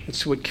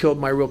 It's what killed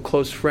my real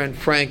close friend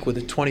Frank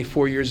with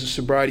 24 years of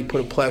sobriety, put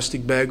a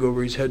plastic bag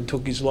over his head and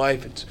took his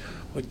life. It's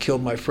what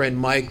killed my friend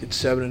Mike at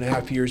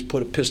 7.5 years,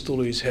 put a pistol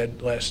to his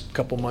head last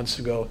couple months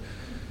ago.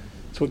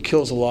 It's what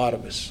kills a lot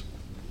of us.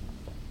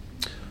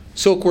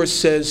 Silkworth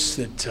says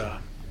that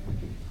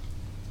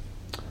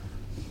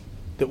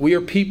we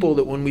are people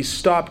that when we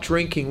stop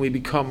drinking, we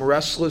become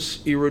restless,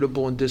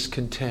 irritable, and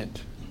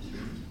discontent.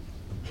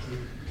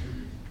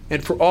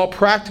 And for all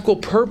practical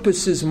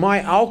purposes, my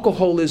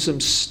alcoholism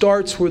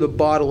starts where the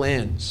bottle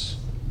ends.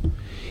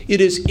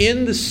 It is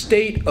in the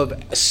state of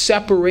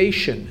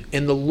separation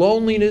and the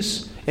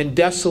loneliness and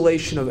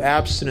desolation of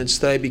abstinence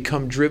that I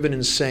become driven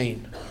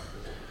insane.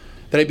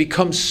 That I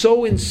become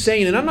so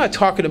insane, and I'm not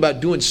talking about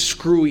doing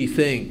screwy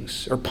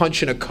things or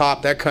punching a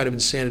cop, that kind of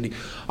insanity.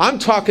 I'm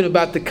talking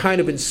about the kind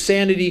of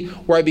insanity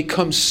where I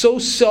become so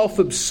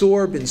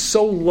self-absorbed and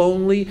so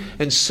lonely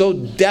and so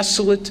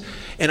desolate,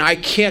 and I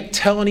can't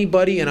tell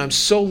anybody, and I'm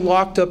so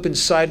locked up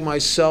inside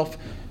myself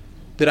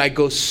that I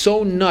go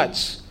so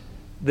nuts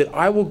that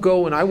I will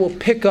go and I will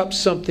pick up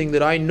something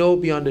that I know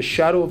beyond a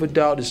shadow of a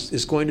doubt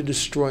is going to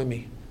destroy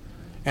me.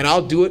 And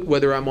I'll do it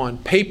whether I'm on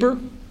paper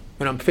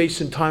and I'm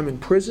facing time in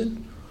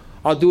prison.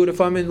 I'll do it if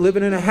I'm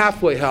living in a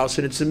halfway house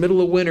and it's the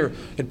middle of winter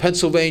in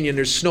Pennsylvania and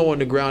there's snow on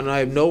the ground and I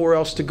have nowhere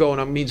else to go, and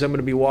that means I'm going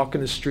to be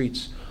walking the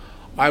streets.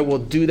 I will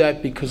do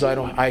that because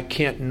I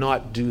can't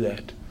not do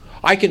that.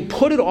 I can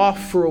put it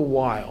off for a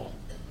while.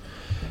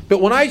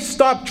 But when I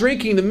stop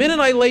drinking, the minute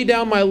I lay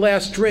down my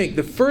last drink,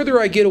 the further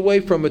I get away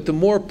from it, the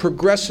more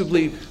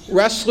progressively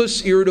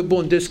restless,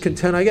 irritable, and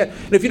discontent I get.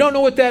 And if you don't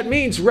know what that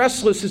means,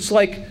 restless, it's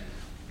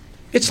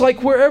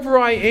like wherever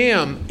I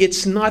am,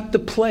 it's not the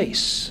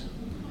place.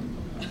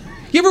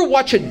 You ever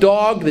watch a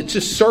dog that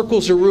just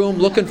circles a room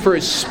looking for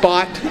his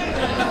spot?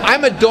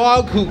 I'm a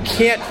dog who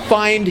can't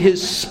find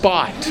his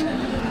spot.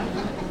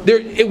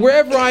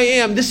 Wherever I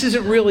am, this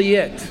isn't really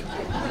it.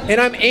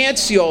 And I'm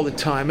antsy all the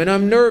time, and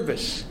I'm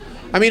nervous.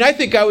 I mean, I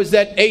think I was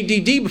that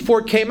ADD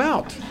before it came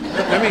out.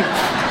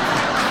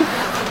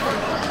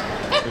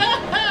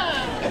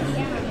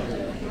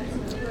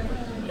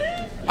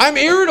 I'm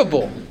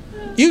irritable.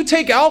 You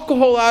take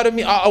alcohol out of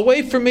me,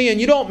 away from me, and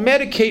you don't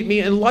medicate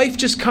me, and life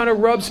just kind of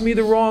rubs me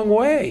the wrong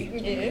way.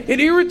 It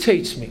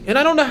irritates me, and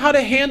I don't know how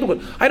to handle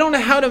it. I don't know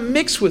how to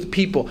mix with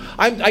people.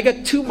 I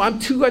got too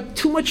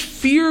much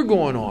fear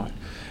going on,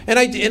 and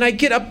I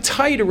get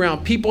uptight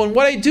around people. And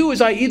what I do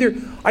is I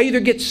either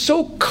get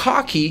so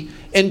cocky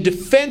and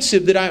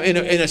defensive that I'm and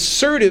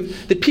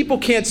assertive that people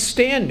can't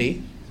stand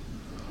me,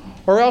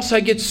 or else I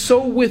get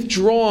so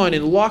withdrawn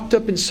and locked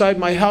up inside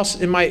my house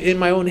in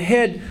my own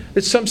head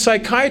that some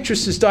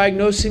psychiatrist is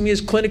diagnosing me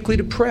as clinically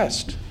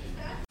depressed.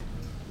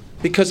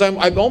 Because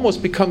I've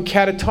almost become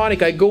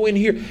catatonic. I go in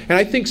here, and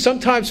I think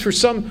sometimes for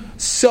some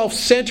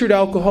self-centered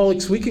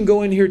alcoholics, we can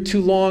go in here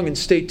too long and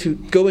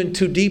go in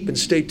too deep and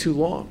stay too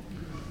long.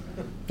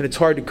 And it's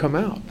hard to come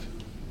out.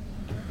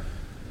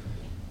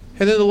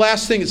 And then the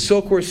last thing that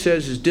Silkworth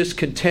says is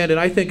discontent. And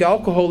I think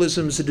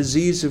alcoholism is a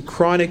disease of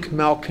chronic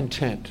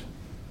malcontent.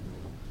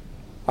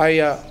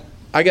 I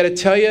got to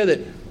tell you that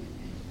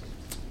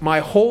my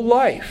whole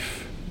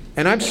life,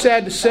 and I'm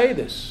sad to say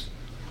this,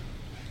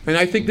 and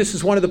I think this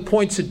is one of the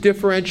points that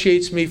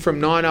differentiates me from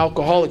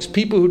non-alcoholics,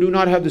 people who do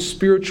not have the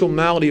spiritual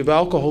malady of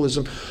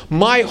alcoholism.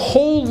 My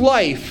whole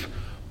life,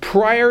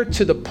 prior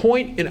to the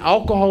point in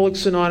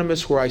Alcoholics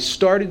Anonymous where I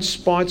started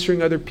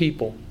sponsoring other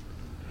people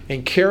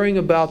and caring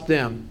about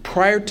them,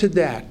 prior to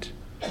that,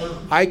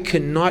 I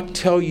cannot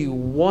tell you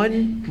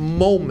one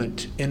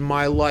moment in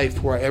my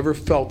life where I ever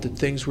felt that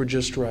things were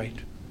just right.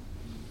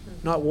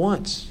 Not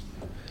once.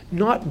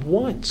 Not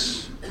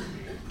once.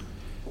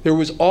 There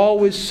was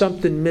always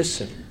something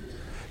missing.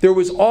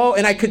 Most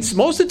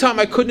of the time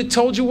I couldn't have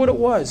told you what it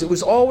was. It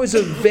was always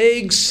a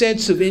vague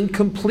sense of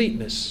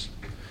incompleteness.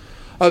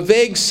 A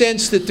vague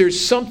sense that there's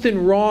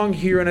something wrong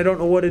here and I don't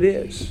know what it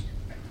is.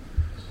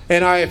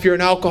 And if you're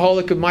an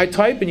alcoholic of my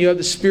type and you have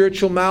the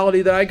spiritual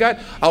malady that I got,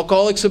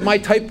 alcoholics of my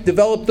type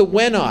develop the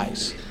when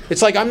I's.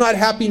 It's like, I'm not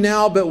happy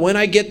now, but when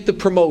I get the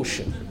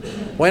promotion,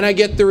 when I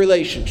get the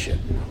relationship,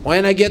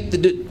 when I get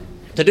the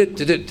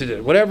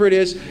whatever it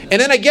is, and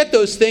then I get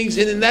those things,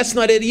 and then that's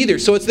not it either.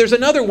 So there's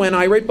another when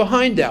I right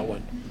behind that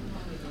one.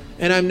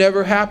 And I'm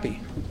never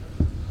happy.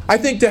 I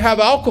think to have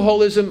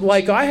alcoholism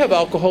like I have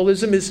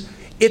alcoholism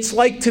it's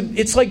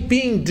like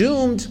being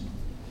doomed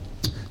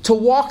to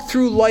walk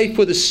through life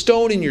with a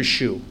stone in your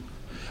shoe.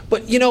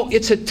 But,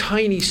 it's a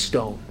tiny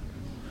stone.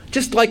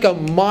 Just like a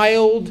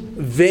mild,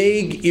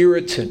 vague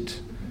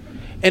irritant.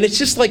 And it's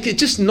just like, it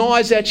just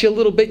gnaws at you a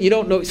little bit. And you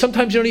don't know,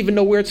 sometimes you don't even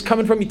know where it's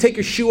coming from. You take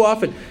your shoe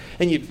off and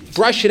you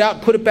brush it out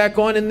and put it back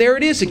on, and there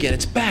it is again.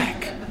 It's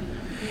back.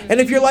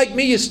 And if you're like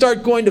me, you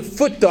start going to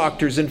foot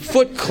doctors and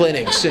foot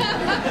clinics.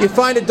 And you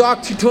find a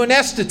doctor to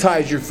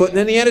anesthetize your foot, and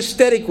then the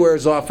anesthetic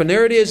wears off, and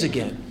there it is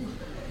again.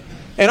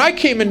 And I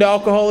came into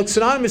Alcoholics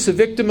Anonymous a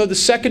victim of the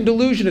second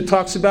delusion it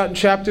talks about in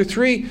chapter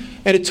 3,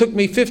 and it took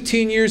me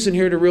 15 years in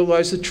here to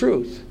realize the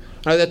truth.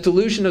 That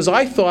delusion, as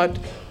I thought,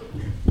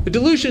 the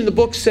delusion in the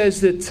book says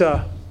that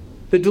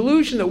the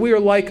delusion that we are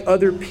like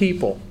other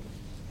people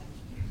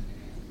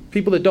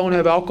that don't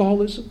have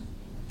alcoholism,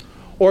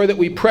 or that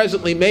we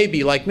presently may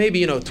be, like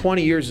maybe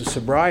 20 years of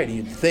sobriety,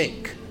 you'd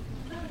think,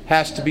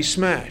 has to be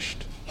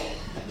smashed.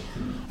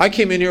 I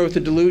came in here with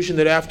the delusion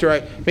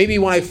that maybe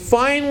when I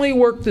finally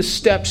work the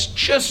steps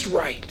just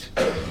right,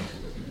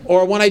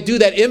 or when I do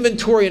that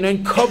inventory and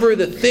uncover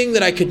the thing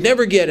that I could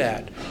never get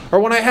at, or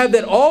when I have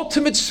that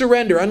ultimate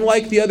surrender,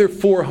 unlike the other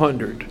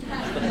 400,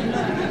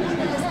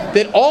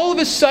 that all of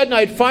a sudden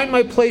I'd find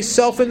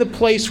myself in the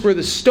place where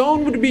the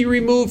stone would be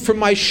removed from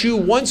my shoe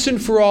once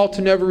and for all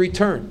to never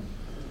return.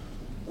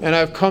 And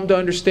I've come to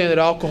understand that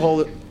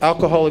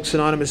Alcoholics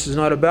Anonymous is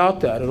not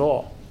about that at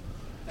all.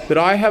 That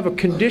I have a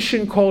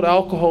condition called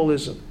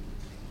alcoholism.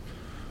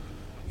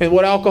 And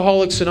what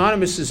Alcoholics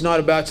Anonymous is not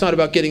about, it's not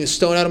about getting the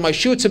stone out of my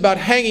shoe. It's about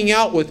hanging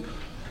out with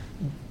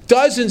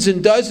dozens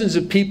and dozens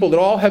of people that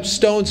all have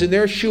stones in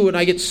their shoe, and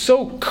I get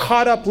so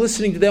caught up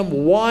listening to them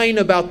whine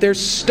about their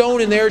stone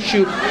in their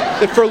shoe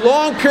that for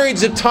long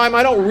periods of time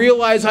I don't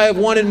realize I have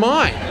one in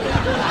mine.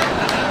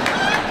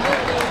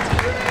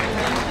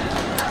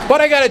 But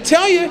I got to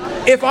tell you,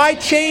 if I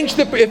change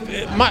the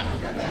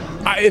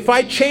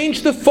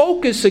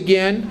focus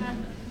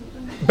again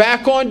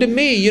back onto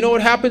me, you know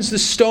what happens? The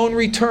stone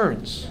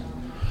returns.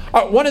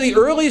 One of the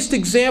earliest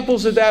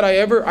examples of that I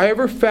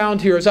ever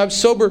found here is I was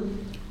sober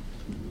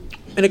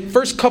in the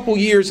first couple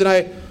years, and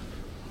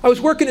I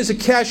was working as a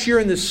cashier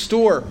in this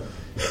store.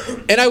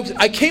 And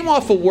I came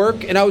off of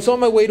work, and I was on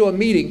my way to a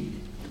meeting,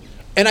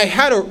 and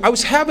I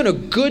was having a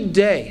good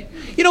day.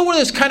 You know, one of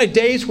those kind of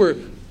days where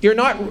you're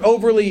not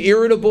overly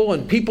irritable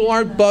and people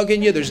aren't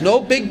bugging you. There's no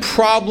big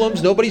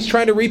problems. Nobody's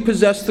trying to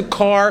repossess the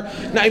car.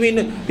 I mean,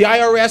 the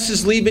IRS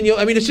is leaving you.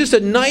 I mean, it's just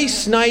a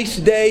nice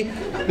day.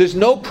 There's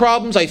no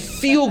problems. I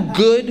feel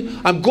good.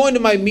 I'm going to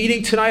my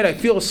meeting tonight. I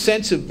feel a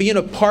sense of being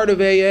a part of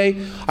AA.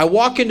 I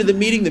walk into the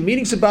meeting. The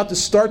meeting's about to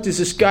start. There's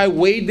this guy,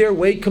 Wade, there.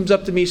 Wade comes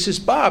up to me. He says,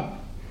 Bob,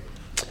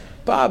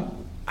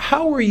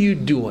 how are you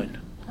doing?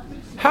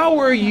 How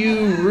are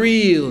you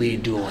really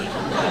doing?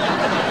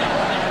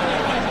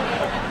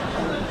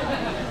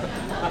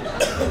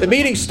 The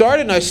meeting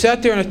started, and I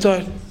sat there and I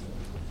thought,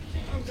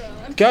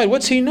 God,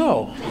 what's he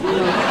know?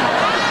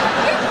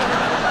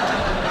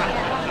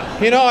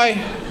 You know,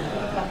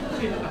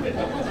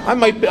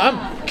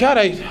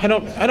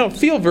 I don't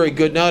feel very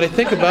good now that I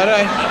think about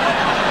it.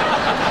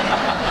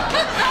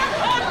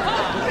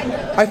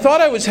 I thought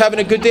I was having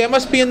a good day. I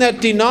must be in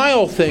that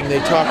denial thing they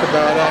talk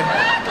about.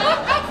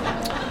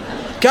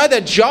 God,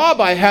 that job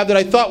I have that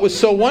I thought was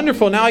so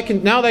wonderful, now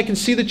that I can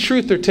see the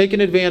truth, they're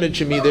taking advantage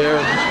of me there.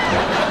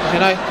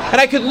 And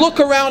I could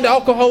look around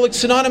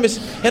Alcoholics Anonymous,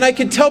 and I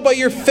can tell by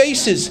your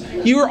faces,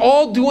 you are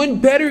all doing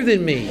better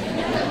than me.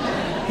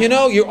 You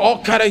know, you're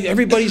all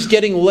everybody's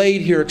getting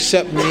laid here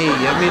except me.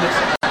 I mean,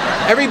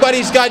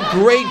 everybody's got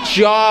great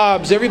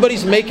jobs.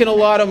 Everybody's making a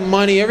lot of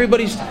money.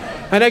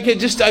 And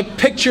I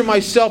picture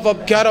myself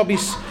up. God,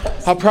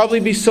 I'll probably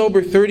be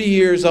sober 30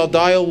 years. I'll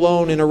die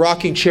alone in a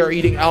rocking chair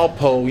eating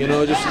Alpo. You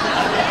know, just.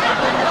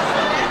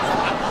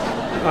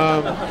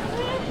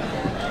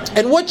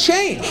 And what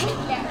changed?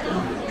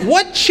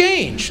 What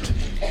changed?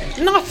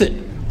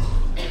 Nothing.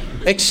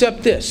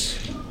 Except this.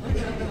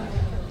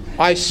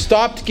 I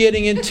stopped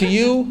getting into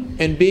you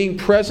and being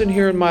present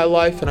here in my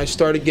life, and I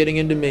started getting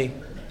into me.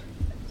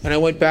 And I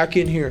went back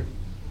in here.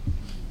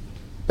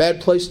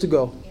 Bad place to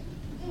go.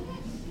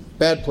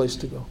 Bad place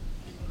to go.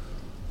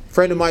 A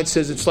friend of mine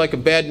says it's like a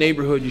bad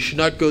neighborhood. You should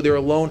not go there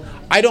alone.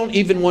 I don't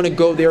even want to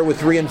go there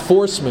with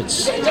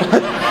reinforcements. It's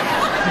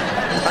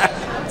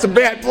a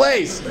bad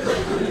place.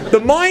 The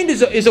mind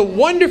is a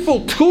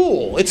wonderful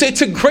tool.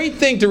 It's a great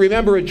thing to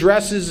remember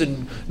addresses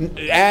and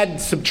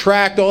add,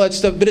 subtract, all that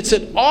stuff. But it's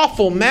an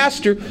awful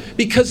master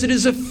because it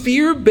is a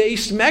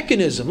fear-based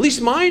mechanism. At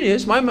least mine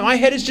is. My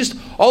head is just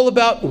all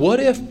about, what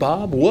if,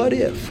 Bob? What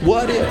if?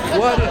 What if?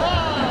 What if?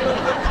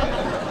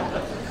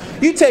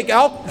 You take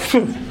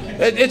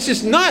it's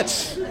just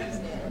nuts.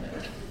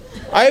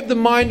 I have the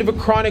mind of a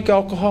chronic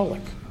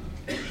alcoholic.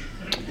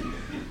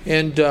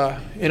 And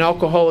in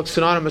Alcoholics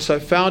Anonymous, I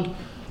found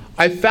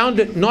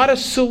it not a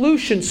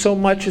solution so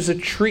much as a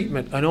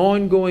treatment, an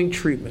ongoing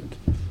treatment.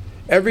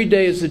 Every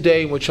day is the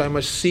day in which I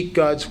must seek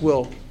God's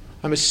will.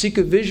 I must seek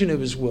a vision of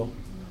His will.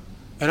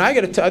 And I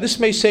got to tell you, this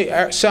may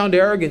sound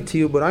arrogant to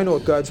you, but I know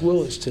what God's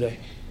will is today.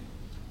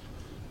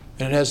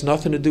 And it has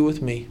nothing to do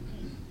with me.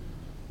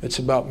 It's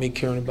about me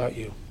caring about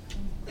you.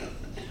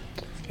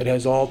 It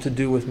has all to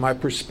do with my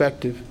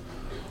perspective.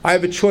 I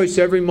have a choice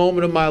every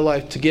moment of my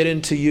life to get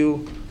into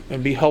you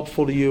and be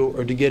helpful to you,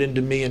 or to get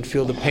into me and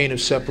feel the pain of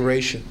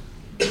separation.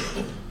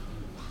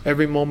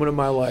 Every moment of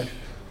my life,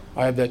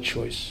 I have that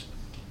choice.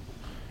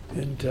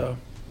 And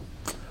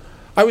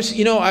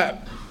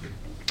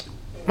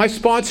my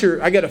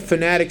sponsor, I got a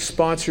fanatic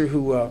sponsor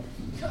who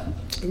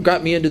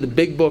got me into the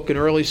big book in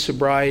early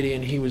sobriety,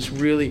 and he was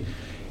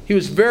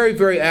very,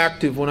 very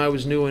active when I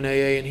was new in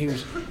AA, and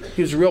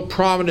he was real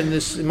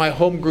prominent in my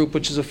home group,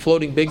 which is a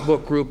floating big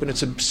book group, and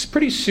it's a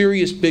pretty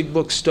serious big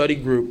book study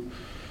group.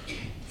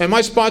 And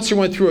my sponsor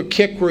went through a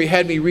kick where he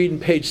had me reading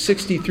page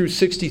 60 through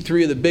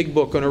 63 of the big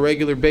book on a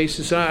regular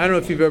basis. And I don't know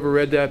if you've ever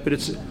read that, but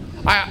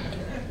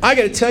I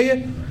got to tell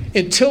you,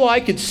 until I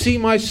could see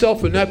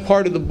myself in that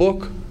part of the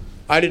book,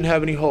 I didn't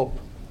have any hope.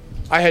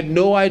 I had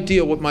no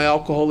idea what my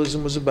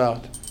alcoholism was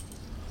about.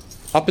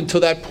 Up until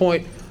that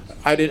point,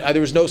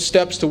 there was no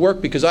steps to work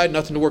because I had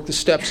nothing to work the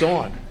steps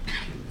on,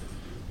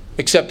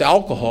 except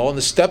alcohol. And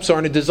the steps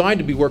aren't designed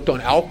to be worked on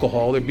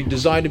alcohol; they're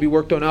designed to be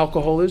worked on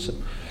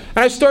alcoholism.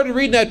 And I started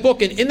reading that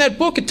book, and in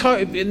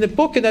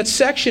that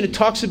section, it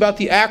talks about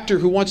the actor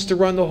who wants to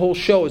run the whole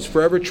show. Is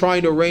forever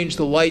trying to arrange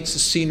the lights, the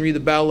scenery, the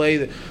ballet,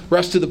 the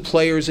rest of the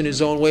players in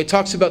his own way. It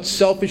talks about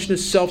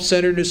selfishness,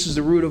 self-centeredness is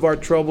the root of our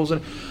troubles.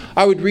 And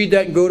I would read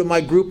that and go to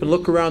my group and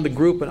look around the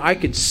group, and I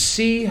could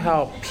see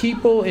how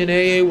people in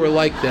AA were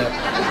like that.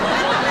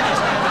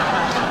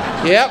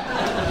 Yep.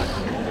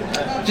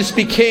 Just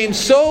became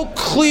so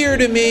clear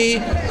to me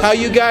how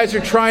you guys are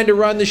trying to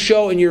run the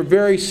show, and you're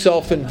very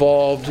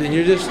self-involved, and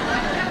you're just...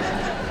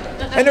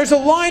 And there's a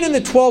line in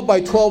the 12 by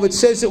 12. It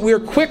says that we are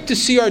quick to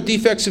see our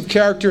defects of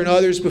character in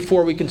others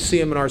before we can see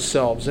them in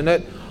ourselves. And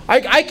that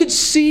I could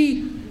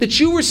see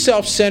that you were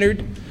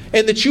self-centered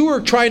and that you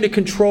were trying to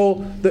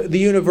control the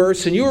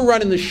universe and you were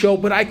running the show,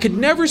 but I could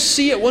never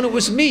see it when it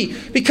was me.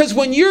 Because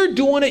when you're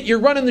doing it, you're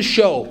running the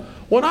show.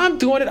 When I'm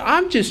doing it,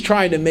 I'm just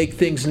trying to make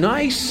things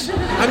nice.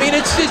 I mean,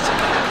 it's just...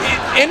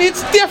 And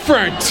it's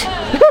different.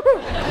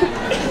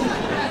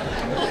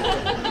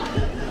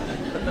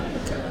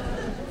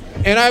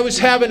 And I was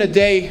having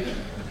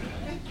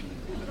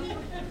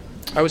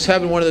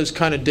one of those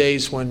kind of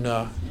days when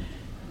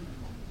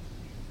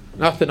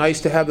nothing. I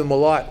used to have them a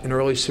lot in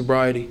early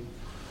sobriety.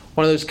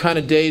 One of those kind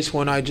of days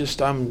when I'm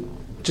just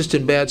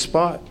in bad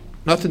spot.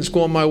 Nothing's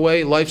going my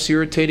way. Life's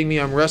irritating me.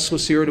 I'm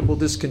restless, irritable,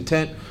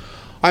 discontent.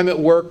 I'm at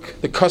work.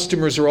 The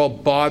customers are all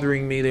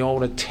bothering me. They all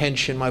want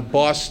attention. My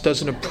boss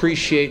doesn't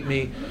appreciate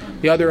me.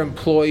 The other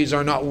employees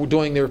are not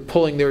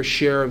pulling their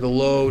share of the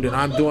load, and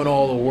I'm doing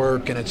all the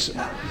work. And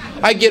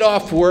I get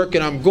off work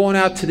and I'm going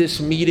out to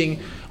this meeting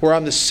where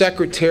I'm the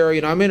secretary,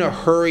 and I'm in a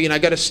hurry, and I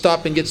got to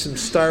stop and get some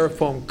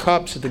styrofoam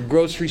cups at the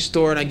grocery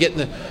store, and I get in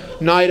the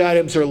night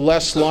items or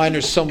less line.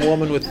 There's some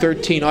woman with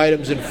 13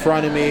 items in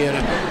front of me,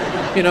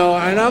 and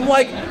I'm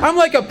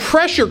like a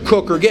pressure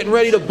cooker getting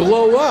ready to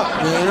blow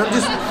up, man.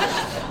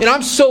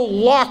 I'm so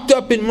locked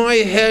up in my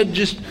head,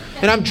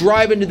 and I'm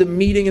driving to the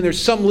meeting, and there's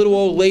some little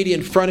old lady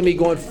in front of me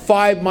going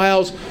 5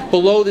 miles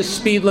below the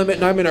speed limit,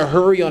 and I'm in a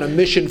hurry on a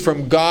mission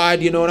from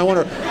God, and I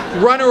want to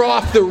run her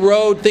off the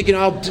road, thinking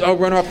I'll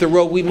run her off the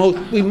road. We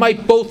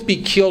might both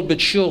be killed, but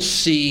she'll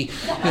see,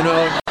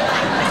 I'm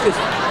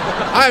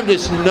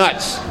just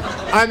nuts.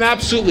 I'm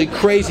absolutely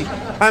crazy.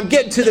 I'm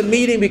getting to the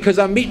meeting because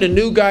I'm meeting a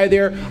new guy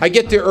there. I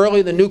get there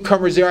early, the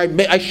newcomer's there.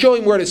 I show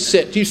him where to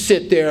sit. You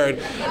sit there.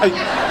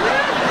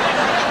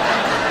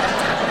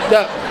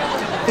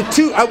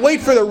 I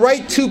wait for the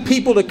right two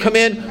people to come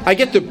in. I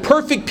get the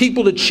perfect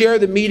people to chair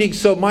the meeting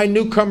so my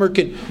newcomer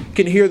can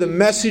hear the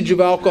message of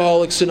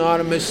Alcoholics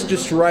Anonymous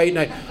just right.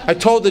 And I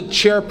told the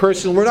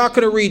chairperson, we're not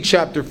going to read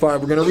chapter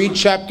 5. We're going to read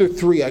chapter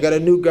 3. I got a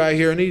new guy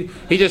here, and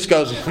he just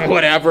goes,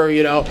 whatever,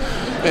 And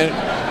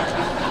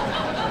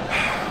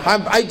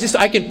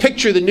I can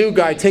picture the new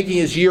guy taking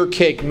his year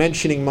cake,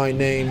 mentioning my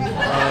name.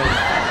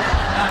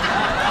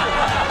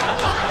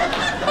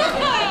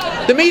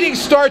 The meeting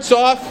starts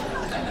off.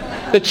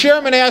 The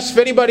chairman asks if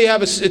anybody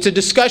it's a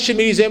discussion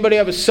meeting, does anybody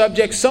have a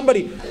subject?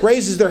 Somebody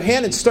raises their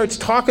hand and starts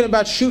talking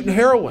about shooting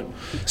heroin.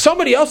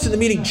 Somebody else in the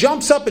meeting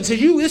jumps up and says,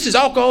 this is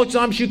Alcoholics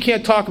Anonymous, you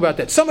can't talk about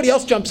that. Somebody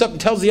else jumps up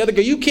and tells the other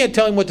guy, you can't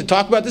tell him what to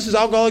talk about, this is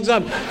Alcoholics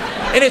Anonymous.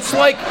 And it's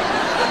like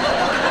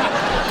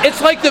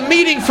the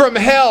meeting from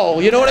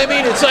hell, you know what I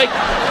mean? It's like,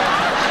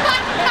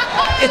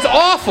 it's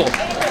awful.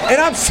 And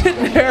I'm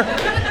sitting there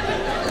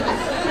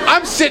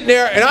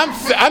and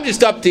I'm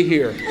just up to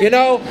here,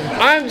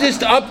 I'm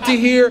just up to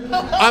here.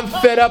 I'm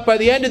fed up. By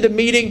the end of the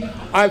meeting,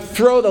 I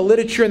throw the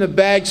literature in the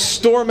bag,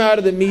 storm out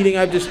of the meeting.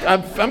 I'm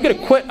going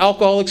to quit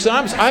Alcoholics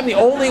Anonymous. I'm the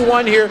only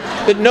one here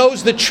that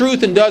knows the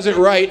truth and does it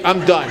right.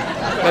 I'm done.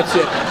 That's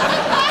it.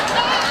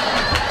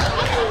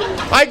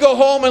 I go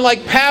home and like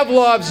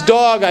Pavlov's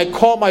dog, I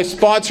call my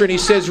sponsor and he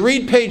says,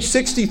 read page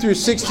 60 through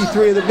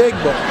 63 of the big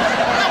book.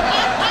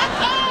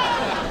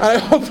 I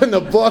open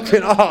the book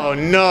and oh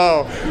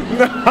no,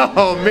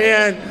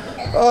 man,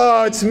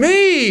 oh, it's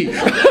me.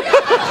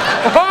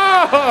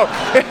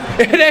 Oh,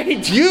 it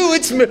ain't you,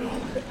 it's me.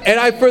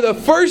 And for the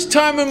first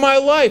time in my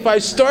life, I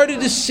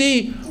started to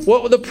see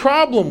what the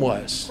problem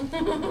was.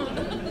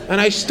 And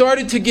I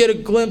started to get a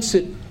glimpse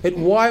at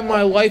why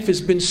my life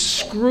has been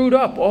screwed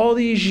up all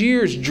these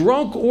years,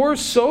 drunk or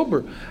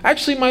sober.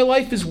 Actually, my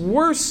life is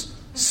worse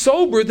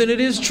sober than it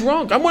is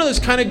drunk. I'm one of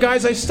those kind of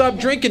guys, I stopped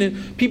drinking,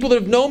 and people that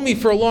have known me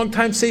for a long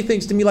time say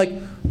things to me like,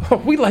 oh,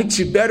 we liked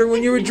you better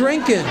when you were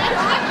drinking.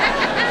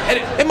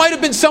 And it might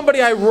have been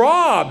somebody I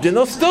robbed, and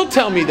they'll still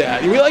tell me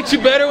that. We liked you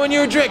better when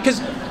you were drinking.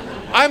 Because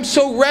I'm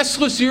so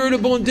restless,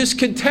 irritable, and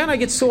discontent. I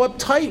get so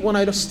uptight when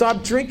I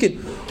stop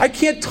drinking. I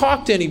can't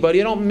talk to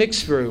anybody. I don't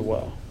mix very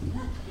well.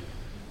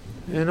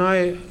 And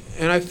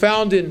I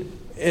found in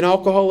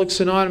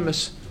Alcoholics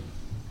Anonymous,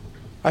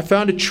 I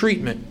found a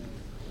treatment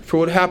for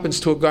what happens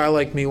to a guy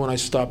like me when I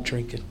stop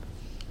drinking.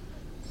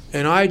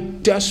 And I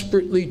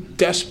desperately,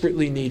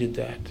 desperately needed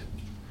that.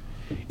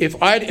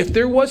 If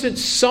there wasn't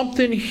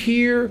something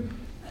here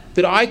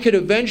that I could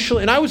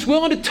eventually, and I was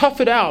willing to tough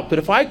it out, but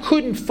if I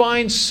couldn't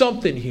find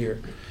something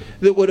here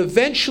that would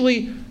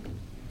eventually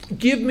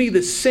give me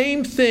the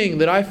same thing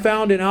that I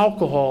found in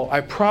alcohol,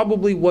 I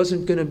probably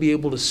wasn't going to be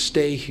able to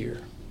stay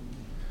here.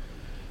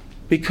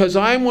 Because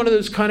I'm one of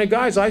those kind of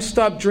guys. I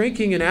stopped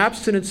drinking, and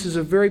abstinence is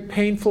a very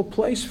painful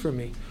place for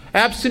me.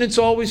 Abstinence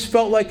always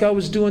felt like I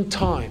was doing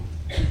time.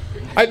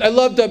 I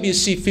love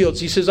W.C. Fields.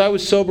 He says, I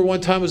was sober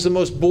one time. It was the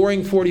most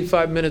boring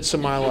 45 minutes of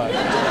my life.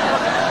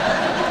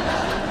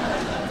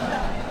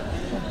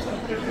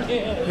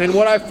 And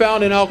what I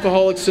found in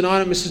Alcoholics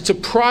Anonymous, it's a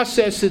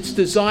process that's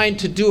designed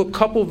to do a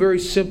couple very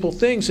simple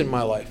things in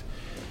my life.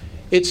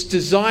 It's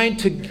designed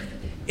to...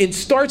 It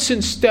starts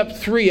in step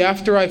 3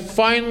 after I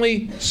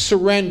finally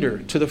surrender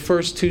to the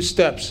first 2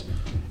 steps.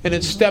 And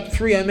in step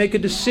 3, I make a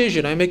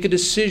decision. I make a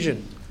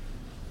decision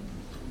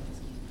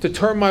to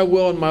turn my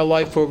will and my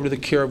life over to the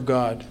care of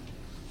God.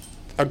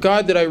 A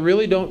God that I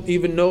really don't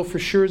even know for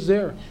sure is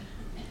there.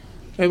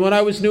 And when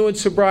I was new in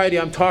sobriety,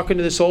 I'm talking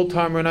to this old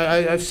timer, and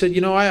I said,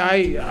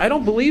 I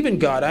don't believe in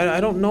God. I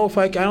don't know if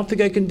I don't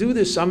think I can do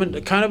this. I'm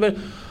kind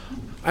of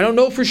I don't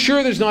know for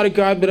sure there's not a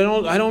God, but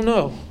I don't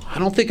know. I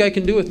don't think I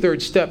can do a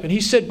third step. And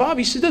he said, Bob,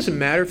 he said, it doesn't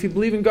matter if you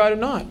believe in God or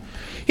not.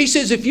 He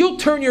says, if you'll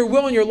turn your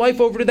will and your life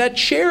over to that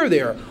chair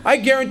there, I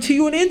guarantee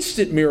you an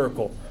instant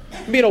miracle.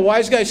 Being a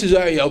wise guy says,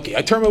 okay,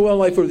 I turn my will and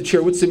life over to the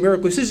chair. What's the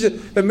miracle? He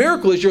says, the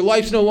miracle is your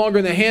life's no longer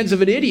in the hands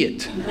of an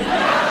idiot.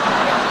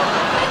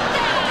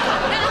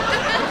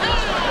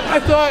 I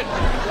thought,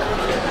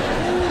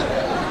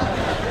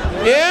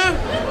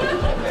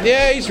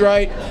 yeah, he's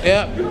right.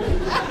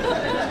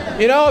 Yeah.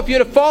 You know, if you'd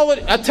have followed,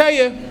 I'll tell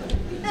you,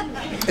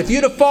 if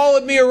you'd have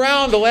followed me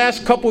around the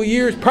last couple of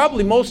years,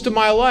 probably most of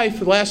my life,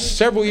 the last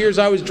several years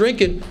I was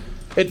drinking,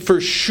 it for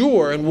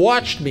sure, and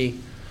watched me,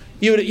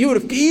 you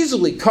would have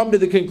easily come to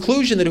the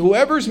conclusion that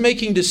whoever's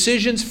making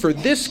decisions for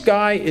this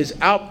guy is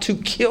out to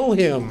kill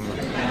him.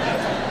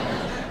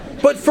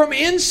 But from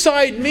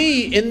inside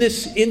me,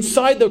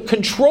 inside the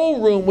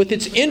control room with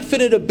its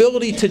infinite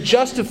ability to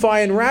justify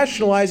and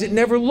rationalize, it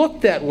never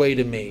looked that way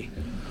to me.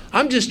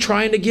 I'm just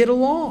trying to get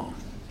along.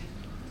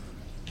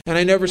 And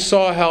I never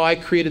saw how I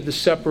created the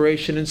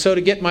separation. And so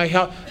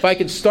if I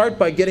could start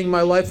by getting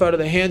my life out of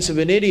the hands of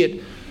an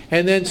idiot,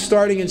 and then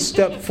starting in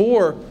step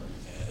 4,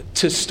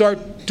 to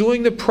start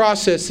doing the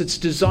process that's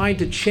designed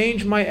to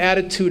change my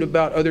attitude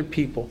about other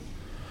people.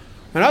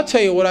 And I'll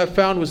tell you what I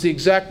found was the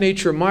exact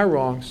nature of my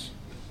wrongs.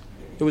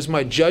 It was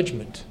my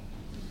judgment.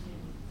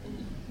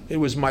 It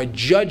was my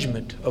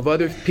judgment of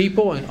other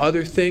people and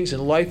other things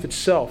and life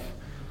itself.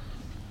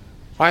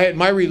 I had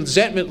my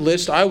resentment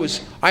list. I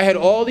had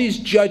all these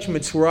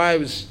judgments where I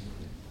was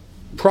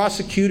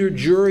prosecutor,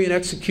 jury, and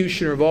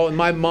executioner in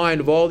my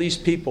mind of all these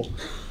people.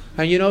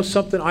 And you know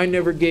something? I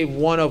never gave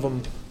one of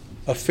them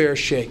a fair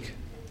shake.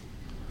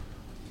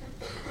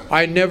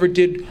 I never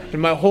did in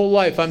my whole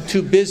life. I'm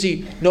too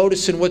busy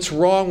noticing what's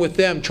wrong with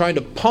them, trying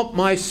to pump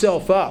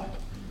myself up.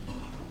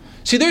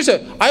 See,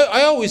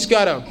 I always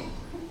got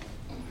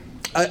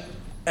an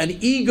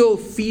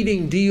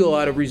ego-feeding deal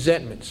out of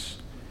resentments.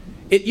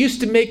 It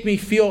used to make me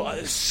feel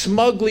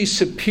smugly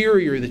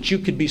superior that you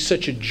could be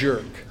such a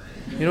jerk.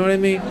 You know what I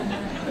mean?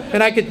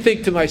 And I could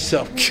think to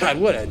myself, God,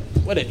 what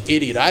an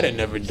idiot. I'd have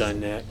never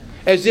done that.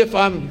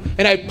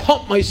 And I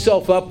pump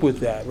myself up with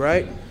that,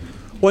 right?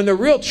 When the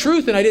real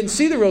truth, and I didn't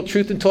see the real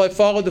truth until I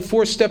followed the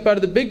 4th step out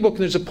of the big book,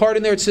 and there's a part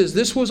in there that says,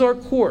 this was our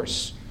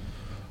course.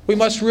 We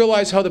must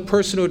realize how the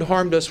person who had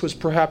harmed us was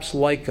perhaps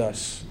like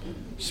us,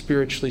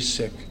 spiritually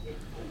sick.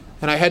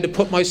 And I had to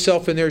put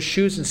myself in their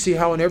shoes and see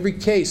how in every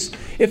case,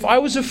 if I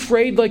was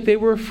afraid like they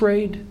were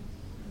afraid,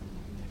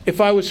 if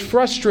I was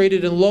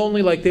frustrated and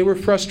lonely like they were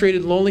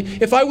frustrated and lonely,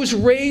 if I was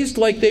raised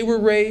like they were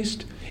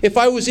raised, if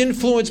I was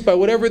influenced by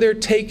whatever they're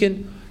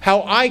taken,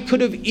 how I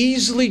could have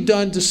easily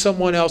done to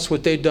someone else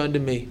what they'd done to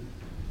me.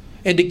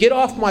 And to get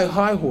off my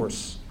high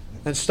horse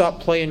and stop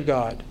playing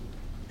God.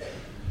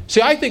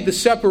 See, I think the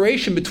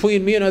separation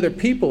between me and other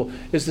people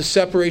is the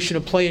separation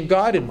of playing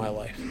God in my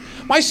life.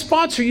 My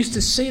sponsor used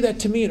to say that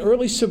to me in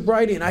early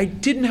sobriety, and I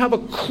didn't have a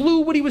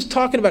clue what he was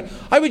talking about.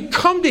 I would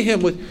come to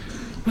him with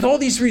all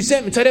these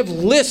resentments. I'd have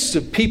lists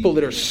of people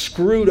that are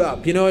screwed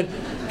up, and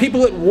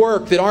people at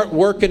work that aren't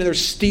working and they're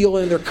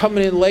stealing and they're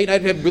coming in late.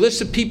 And I'd have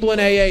lists of people in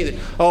AA that,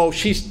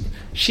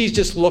 she's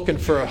just looking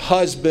for a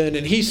husband,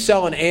 and he's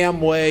selling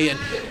Amway,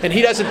 and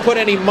he doesn't put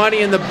any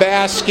money in the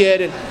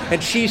basket,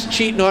 and she's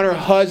cheating on her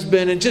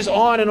husband, and just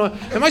on and on.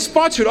 And my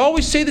sponsor would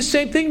always say the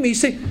same thing to me. He'd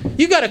say,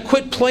 you got to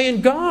quit playing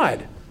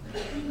God.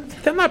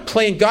 I'm not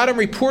playing God. I'm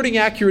reporting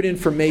accurate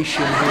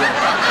information here.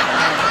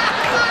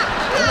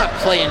 I'm not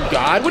playing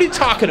God. What are you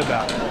talking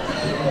about?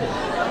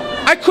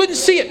 I couldn't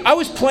see it. I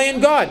was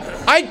playing God.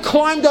 I'd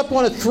climbed up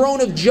on a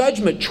throne of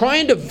judgment,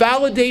 trying to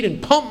validate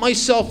and pump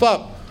myself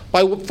up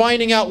by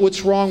finding out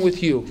what's wrong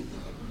with you.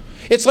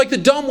 It's like the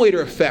dumbwaiter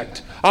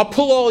effect. I'll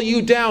pull all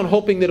you down,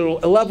 hoping that it'll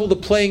level the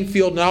playing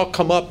field and I'll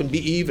come up and be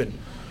even.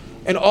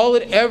 And all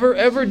it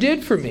ever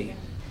did for me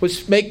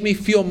was make me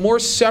feel more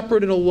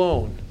separate and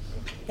alone,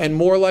 and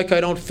more like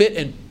I don't fit,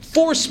 and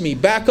force me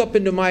back up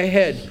into my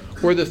head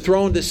where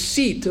the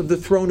seat of the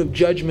throne of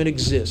judgment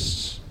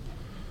exists.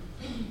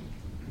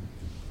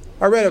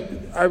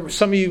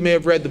 Some of you may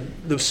have read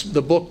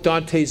the book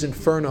Dante's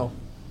Inferno.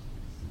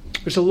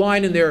 There's a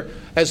line in there,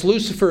 as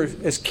Lucifer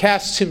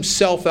casts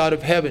himself out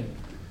of heaven,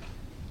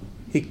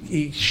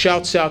 he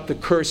shouts out the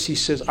curse. He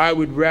says, I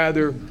would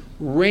rather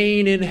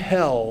reign in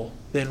hell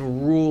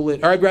than rule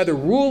it. Or I'd rather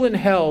reign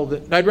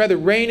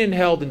in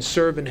hell than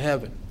serve in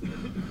heaven.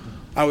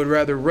 I would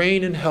rather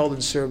reign in hell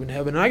than serve in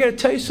heaven. And I got to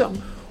tell you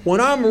something. When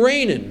I'm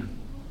reigning,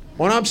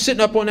 when I'm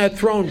sitting up on that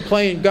throne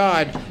playing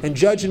God and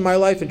judging my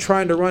life and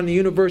trying to run the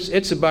universe,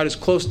 it's about as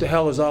close to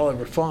hell as I'll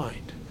ever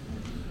find.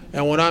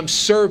 And when I'm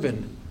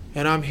serving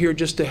and I'm here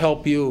just to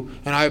help you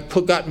and I've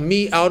got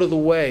me out of the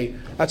way,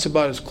 that's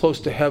about as close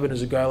to heaven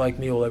as a guy like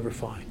me will ever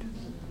find.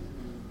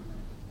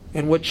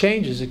 And what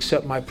changes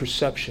except my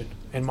perception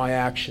and my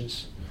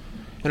actions?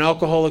 And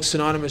Alcoholics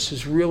Anonymous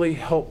has really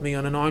helped me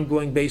on an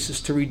ongoing basis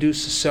to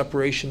reduce the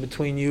separation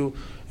between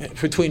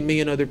me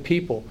and other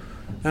people.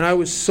 And I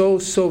was so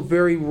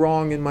very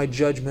wrong in my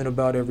judgment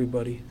about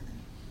everybody.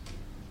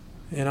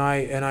 And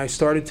I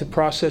started to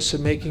process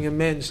of making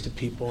amends to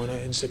people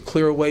and to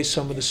clear away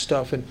some of the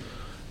stuff. And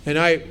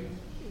I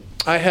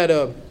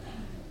had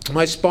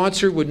my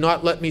sponsor would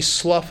not let me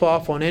slough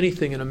off on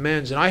anything in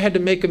amends. And I had to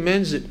make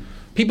amends that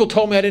people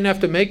told me I didn't have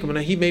to make them, and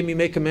he made me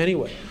make them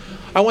anyway.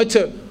 I'll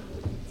tell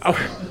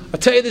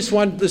you this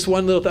one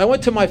little thing. I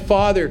went to my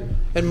father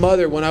and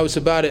mother when I was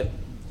about a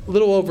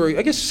little over,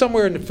 I guess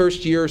somewhere in the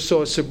first year or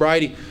so of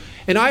sobriety.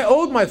 And I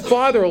owed my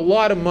father a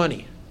lot of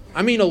money.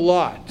 I mean a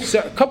lot.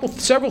 Several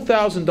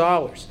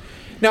 $1,000s.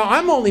 Now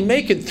I'm only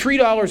making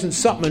 $3 and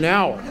something an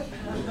hour.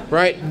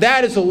 Right?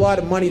 That is a lot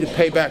of money to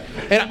pay back.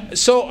 And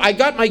so I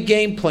got my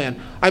game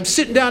plan. I'm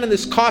sitting down in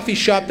this coffee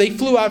shop. They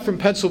flew out from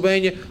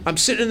Pennsylvania. I'm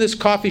sitting in this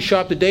coffee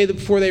shop the day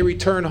before they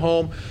return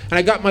home. And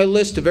I got my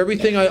list of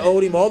everything I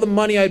owed him, all the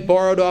money I'd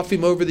borrowed off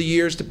him over the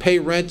years to pay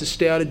rent, to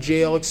stay out of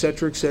jail,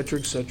 etc., etc.,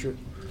 etc.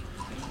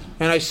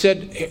 And I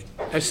said,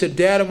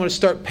 Dad, I'm going to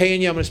start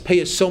paying you. I'm going to pay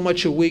you so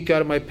much a week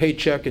out of my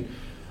paycheck. And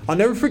I'll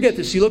never forget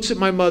this. He looks at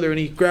my mother and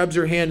he grabs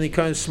her hand and he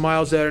kind of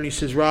smiles at her and he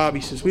says, Rob,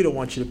 he says, we don't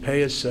want you to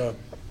pay us.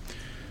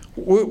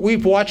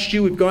 We've watched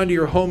you. We've gone to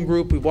your home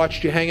group. We've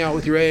watched you hang out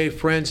with your AA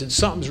friends, and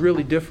something's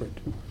really different.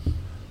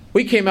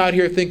 We came out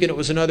here thinking it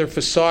was another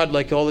facade,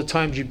 like all the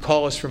times you'd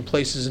call us from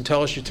places and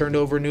tell us you turned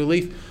over a new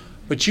leaf.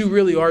 But you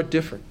really are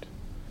different.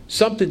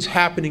 Something's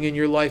happening in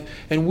your life,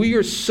 and we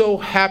are so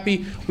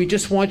happy. We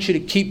just want you to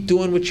keep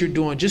doing what you're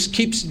doing. Just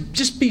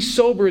be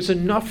sober is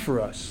enough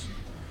for us.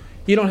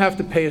 You don't have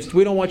to pay us.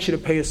 We don't want you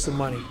to pay us the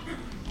money.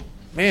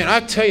 Man, I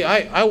tell you,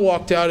 I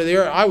walked out of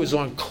there. I was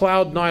on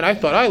cloud nine. I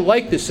thought, I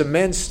like this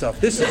amends stuff.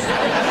 This is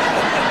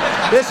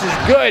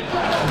good.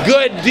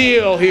 Good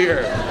deal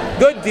here.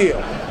 Good deal.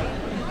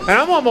 And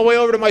I'm on my way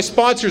over to my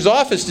sponsor's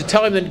office to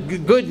tell him the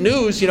good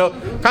news,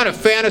 kind of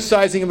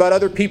fantasizing about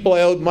other people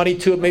I owed money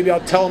to. Maybe I'll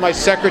tell my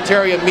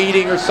secretary a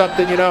meeting or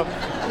something,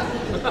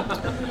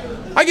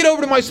 I get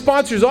over to my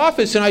sponsor's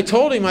office and I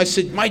told him, I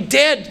said, my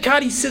dad,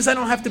 God, he says I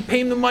don't have to pay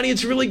him the money.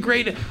 It's really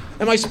great. And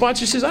my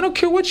sponsor says, I don't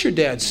care what your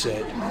dad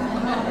said.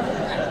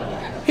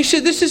 He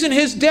said, this isn't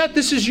his debt.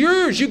 This is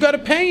yours. You got to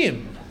pay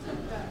him.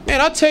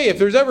 Man, I'll tell you, if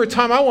there's ever a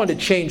time I wanted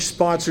to change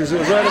sponsors, it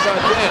was right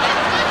about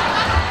then.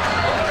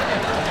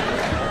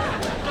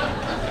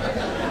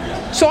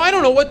 So I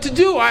don't know what to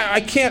do. I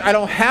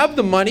don't have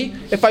the money.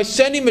 If I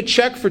send him a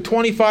check for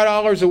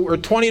 $25 or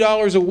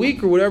 $20 a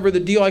week or whatever the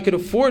deal I could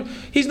afford,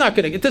 it isn't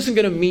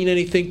going to mean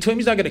anything to him.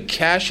 He's not going to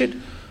cash it.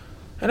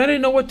 And I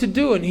didn't know what to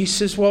do. And he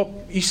says,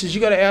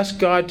 you got to ask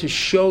God to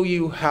show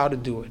you how to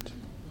do it.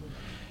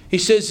 He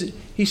says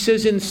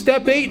in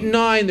step 8 and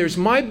 9, there's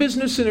my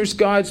business and there's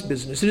God's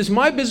business. It is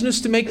my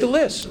business to make the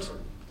list.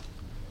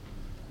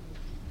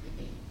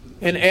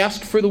 And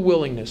ask for the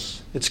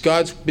willingness. It's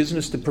God's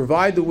business to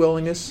provide the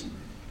willingness.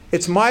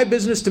 It's my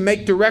business to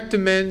make direct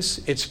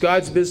amends. It's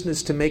God's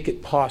business to make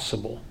it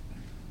possible.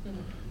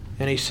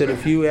 And he said,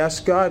 if you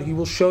ask God, he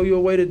will show you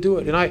a way to do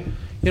it. And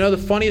the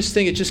funniest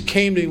thing, it just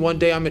came to me one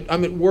day. I'm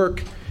at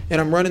work and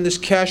I'm running this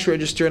cash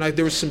register and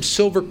there was some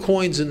silver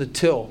coins in the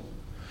till.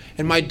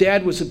 And my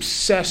dad was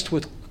obsessed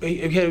with,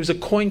 he was a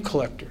coin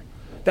collector.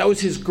 That was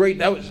his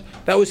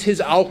that was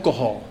his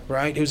alcohol,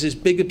 right? It was his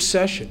big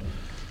obsession.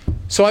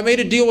 So I made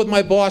a deal with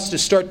my boss to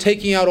start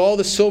taking out all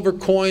the silver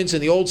coins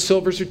and the old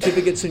silver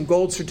certificates and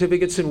gold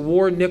certificates and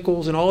war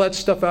nickels and all that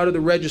stuff out of the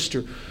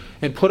register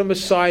and put them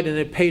aside, and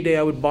at payday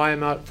I would buy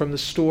them out from the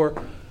store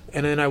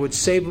and then I would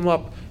save them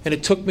up. And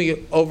it took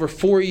me over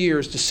 4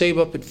 years to save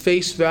up at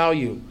face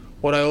value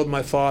what I owed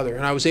my father.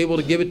 And I was able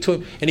to give it to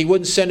him, and he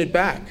wouldn't send it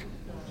back.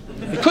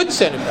 He couldn't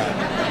send it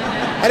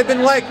back. It'd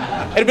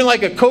have been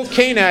like a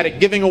cocaine addict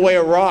giving away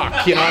a rock,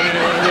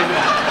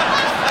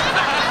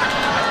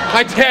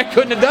 My dad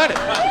couldn't have done it.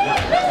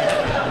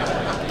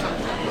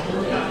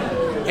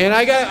 And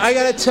I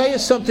got to tell you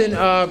something.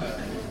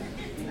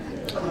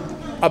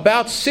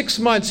 About 6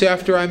 months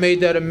after I made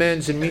that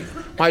amends, and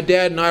my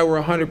dad and I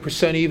were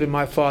 100% even,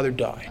 my father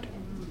died.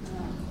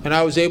 And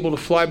I was able to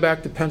fly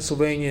back to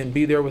Pennsylvania and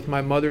be there with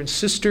my mother and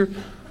sister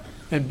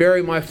and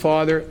bury my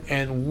father,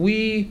 and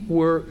we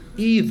were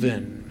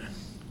even.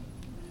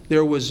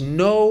 There was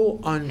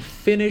no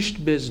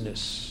unfinished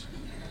business.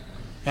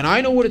 And I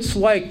know what it's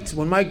like.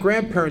 When my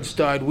grandparents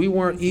died, we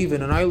weren't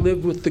even, and I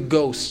lived with the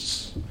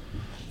ghosts.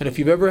 And if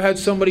you've ever had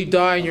somebody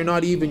die and you're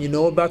not even, you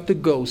know about the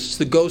ghosts.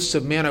 The ghosts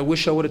of, man, I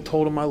wish I would have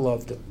told him I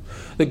loved him.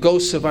 The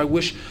ghosts of,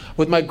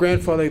 with my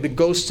grandfather, the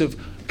ghosts of,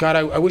 God,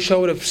 I wish I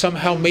would have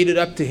somehow made it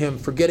up to him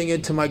for getting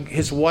into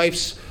his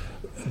wife's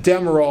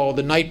Demerol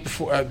the night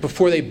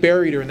before they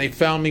buried her, and they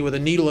found me with a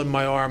needle in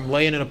my arm,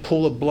 laying in a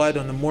pool of blood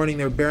on the morning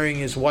they're burying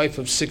his wife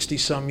of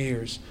 60-some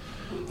years.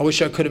 I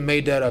wish I could have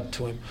made that up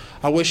to him.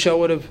 I wish I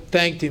would have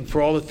thanked him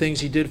for all the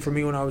things he did for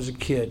me when I was a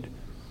kid.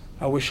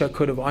 I wish I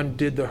could have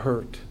undid the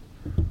hurt.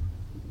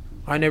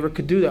 I never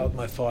could do that with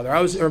my father,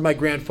 or my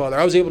grandfather.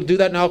 I was able to do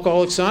that in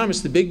Alcoholics Anonymous.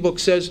 The big book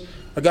says,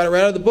 I got it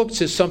right out of the book. It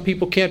says some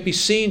people can't be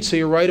seen, so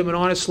you write them an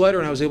honest letter,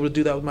 and I was able to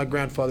do that with my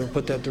grandfather and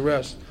put that to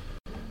rest.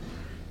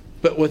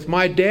 But with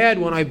my dad,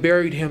 when I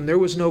buried him, there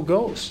was no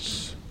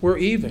ghosts. We're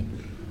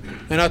even.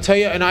 And I'll tell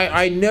you, and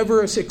I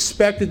never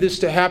expected this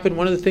to happen.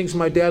 One of the things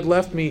my dad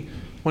left me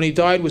when he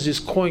died was his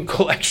coin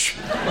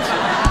collection.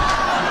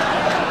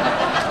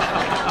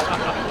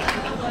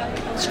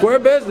 Square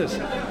business.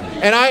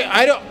 And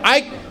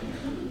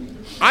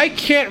I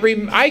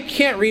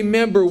can't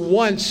remember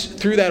once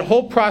through that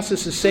whole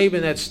process of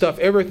saving that stuff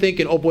ever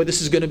thinking, oh boy,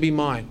 this is going to be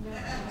mine.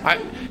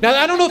 Now,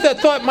 I don't know if that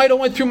thought might have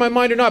went through my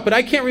mind or not, but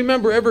I can't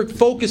remember ever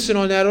focusing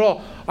on that at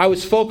all. I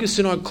was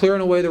focusing on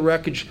clearing away the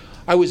wreckage.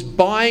 I was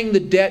buying the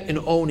debt and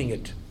owning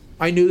it.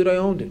 I knew that I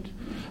owned it.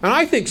 And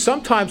I think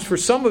sometimes for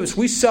some of us,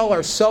 we sell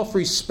our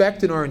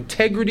self-respect and our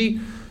integrity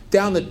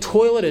down the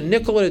toilet a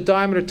nickel and a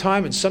dime at a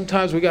time, and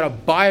sometimes we got to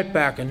buy it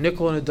back a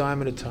nickel and a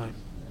dime at a time.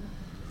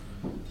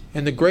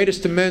 And the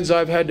greatest amends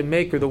I've had to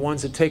make are the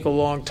ones that take a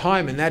long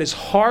time, and that is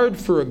hard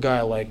for a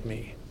guy like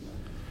me.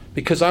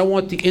 Because I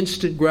want the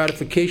instant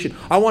gratification.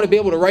 I want to be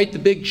able to write the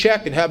big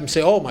check and have him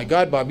say, oh my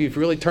God, Bob, you've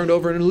really turned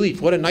over a new leaf.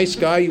 What a nice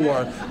guy you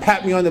are.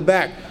 Pat me on the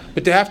back.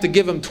 But to have to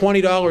give him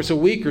 $20 a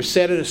week or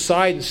set it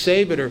aside and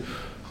save it, or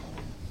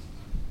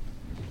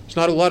there's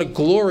not a lot of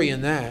glory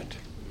in that,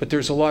 but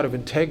there's a lot of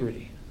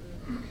integrity.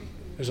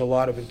 There's a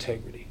lot of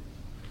integrity.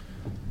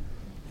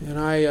 And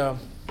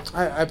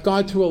I've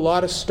gone through a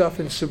lot of stuff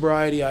in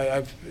sobriety.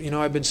 I've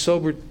been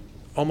sober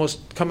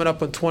almost coming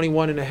up on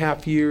 21 and a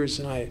half years,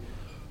 and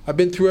I've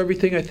been through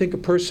everything I think a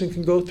person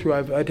can go through.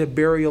 I'd had to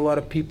bury a lot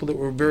of people that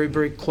were very,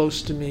 very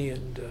close to me,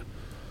 and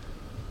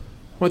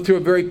went through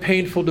a very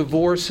painful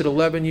divorce at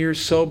 11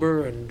 years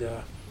sober. And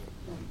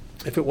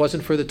if it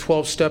wasn't for the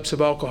 12 steps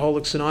of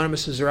Alcoholics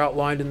Anonymous, as they're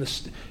outlined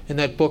in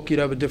that book, you'd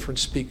have a different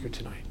speaker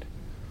tonight.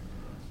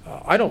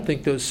 I don't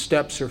think those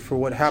steps are for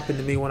what happened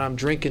to me when I'm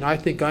drinking. I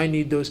think I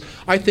need those.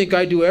 I think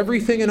I do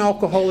everything in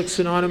Alcoholics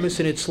Anonymous,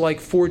 and it's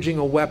like forging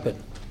a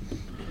weapon.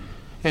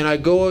 And I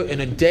go, and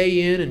a day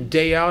in and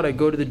day out, I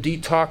go to the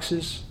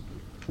detoxes.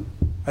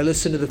 I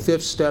listen to the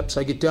 5 steps.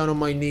 I get down on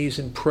my knees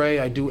and pray.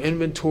 I do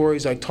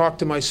inventories. I talk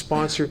to my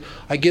sponsor.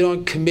 I get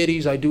on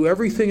committees. I do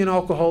everything in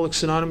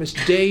Alcoholics Anonymous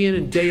day in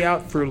and day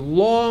out for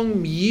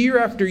long, year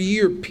after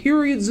year,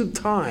 periods of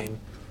time,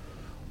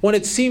 when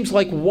it seems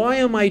like, why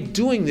am I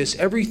doing this?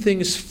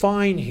 Everything is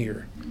fine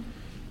here.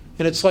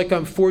 And it's like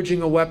I'm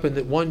forging a weapon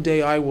that one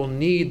day I will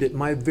need, that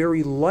my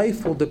very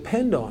life will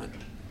depend on.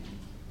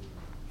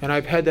 And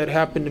I've had that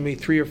happen to me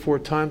 3 or 4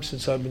 times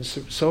since I've been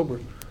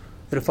sober.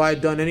 That if I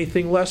had done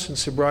anything less in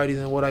sobriety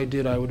than what I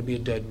did, I would be a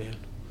dead man.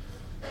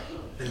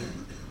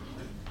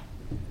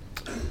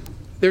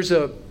 There's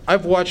an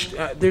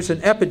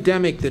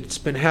epidemic that's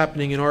been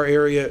happening in our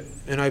area,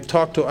 and I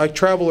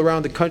travel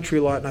around the country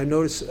a lot, and I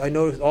notice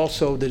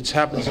also that it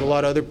happens in a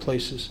lot of other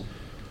places.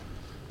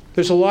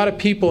 There's a lot of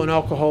people in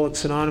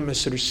Alcoholics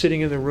Anonymous that are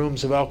sitting in the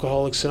rooms of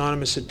Alcoholics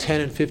Anonymous at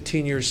 10 and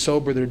 15 years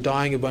sober that are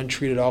dying of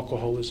untreated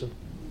alcoholism.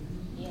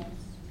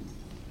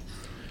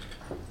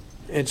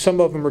 And some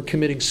of them are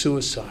committing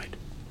suicide.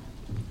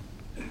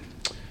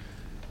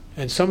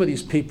 And some of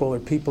these people are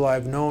people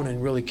I've known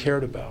and really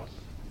cared about.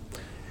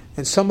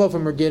 And some of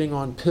them are getting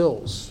on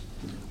pills,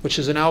 which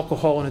is an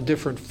alcohol in a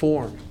different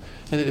form.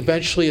 And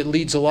eventually it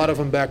leads a lot of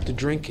them back to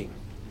drinking.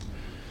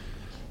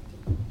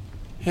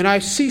 And I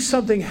see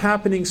something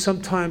happening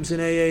sometimes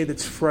in AA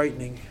that's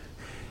frightening.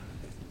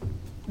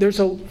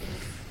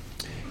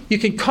 You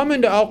can come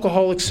into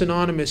Alcoholics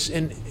Anonymous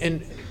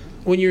and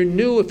when you're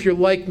new, if you're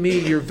like me,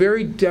 you're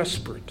very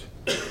desperate.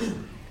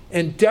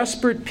 And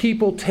desperate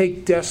people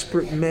take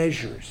desperate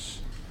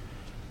measures.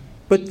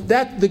 But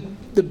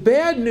the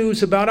bad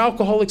news about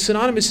Alcoholics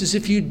Anonymous is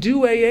if you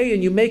do AA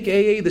and you make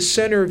AA the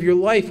center of your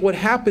life, what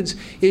happens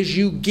is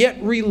you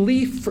get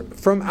relief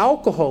from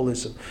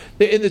alcoholism.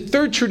 In the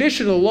third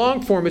tradition, the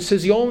long form, it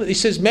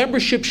says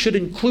membership should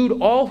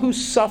include all who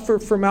suffer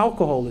from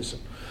alcoholism.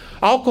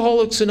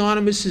 Alcoholics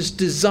Anonymous is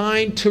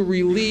designed to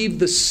relieve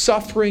the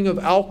suffering of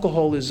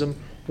alcoholism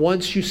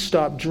once you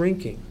stop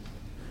drinking.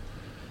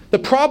 The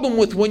problem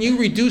with when you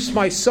reduce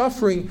my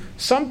suffering,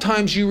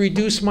 sometimes you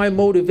reduce my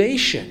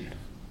motivation.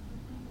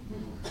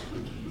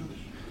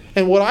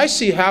 And what I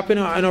see happen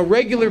on a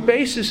regular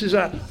basis is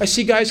I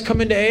see guys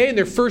come into AA in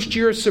their first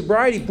year of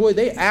sobriety. Boy,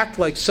 they act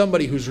like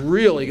somebody who's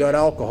really got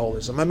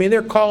alcoholism. I mean,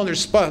 they're calling their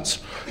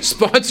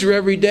sponsor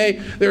every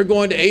day. They're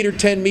going to 8 or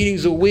 10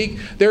 meetings a week.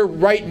 They're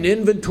writing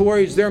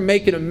inventories. They're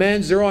making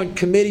amends. They're on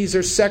committees.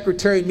 They're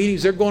secretary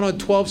meetings. They're going on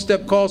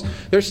 12-step calls.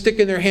 They're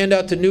sticking their hand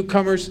out to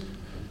newcomers.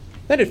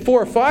 Then at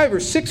 4 or 5 or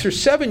 6 or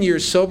 7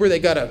 years sober, they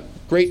got a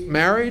great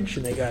marriage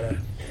and they got a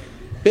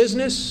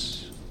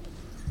business,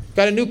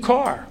 got a new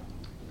car.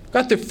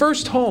 Got their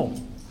first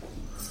home.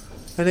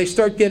 And they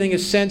start getting a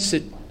sense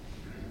that,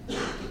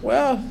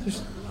 well,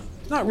 there's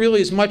not really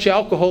as much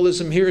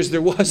alcoholism here as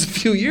there was a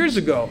few years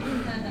ago.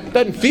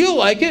 Doesn't feel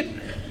like it.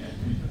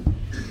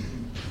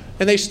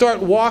 And they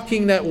start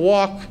walking that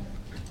walk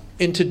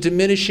into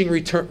diminishing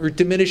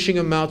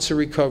amounts of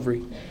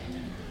recovery.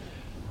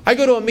 I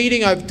go to a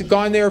meeting, I've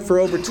gone there for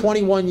over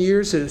 21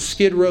 years at a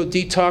Skid Row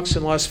detox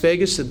in Las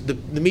Vegas. The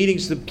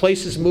meetings, the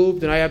place has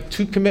moved, and I have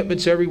 2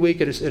 commitments every week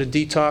at a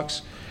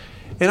detox.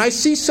 And I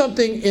see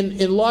something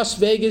in Las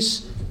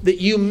Vegas that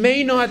you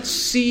may not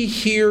see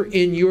here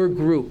in your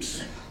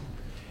groups.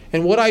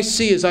 And what I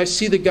see is I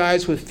see the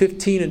guys with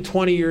 15 and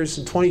 20 years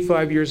and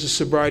 25 years of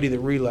sobriety that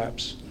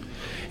relapse.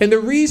 And the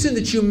reason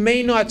that you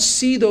may not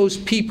see those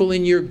people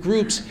in your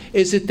groups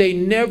is that they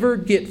never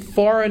get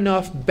far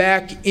enough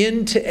back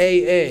into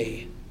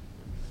AA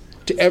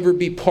to ever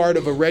be part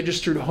of a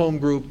registered home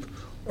group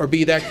or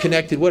be that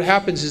connected. What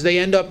happens is they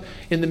end up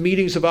in the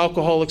meetings of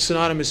Alcoholics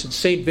Anonymous and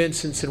St.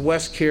 Vincent's and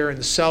West Care and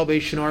the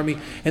Salvation Army,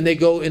 and they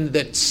go into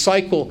that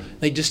cycle.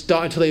 They just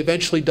die until they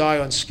eventually die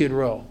on Skid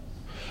Row.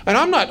 And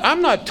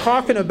I'm not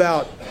talking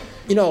about,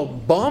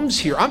 bums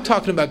here. I'm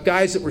talking about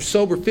guys that were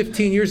sober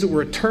 15 years that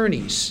were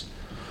attorneys.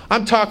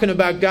 I'm talking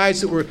about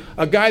guys that were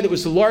a guy that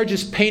was the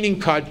largest painting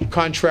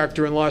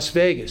contractor in Las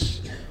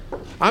Vegas.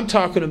 I'm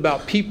talking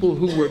about people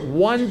who were at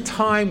one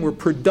time were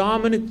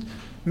predominant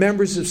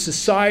members of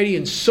society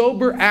and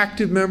sober,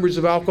 active members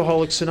of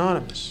Alcoholics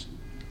Anonymous.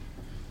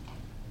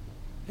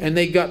 And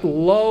they got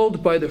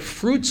lulled by the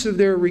fruits of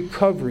their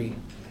recovery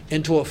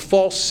into a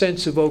false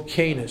sense of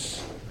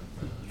okayness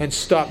and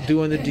stopped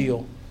doing the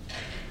deal.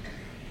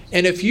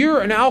 And if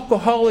you're an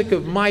alcoholic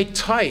of my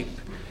type,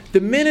 the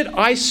minute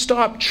I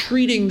stop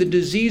treating the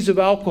disease of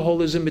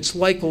alcoholism, it's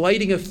like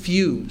lighting a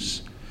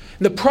fuse.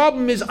 And the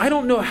problem is I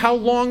don't know how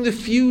long the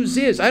fuse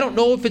is. I don't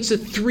know if it's a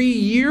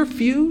 3-year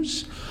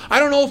fuse. I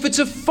don't know if it's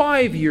a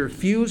 5-year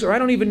fuse, or I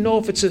don't even know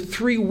if it's a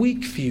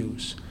 3-week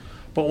fuse.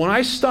 But when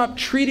I stop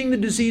treating the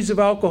disease of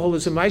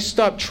alcoholism, I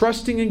stop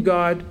trusting in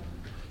God,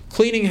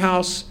 cleaning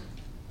house,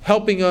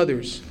 helping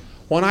others.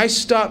 When I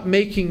stop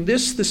making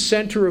this the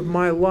center of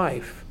my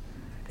life,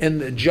 and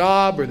the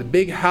job or the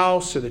big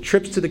house or the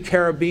trips to the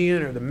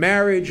Caribbean or the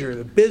marriage or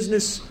the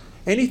business,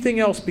 anything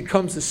else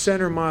becomes the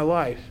center of my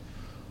life,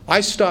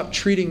 I stop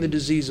treating the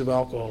disease of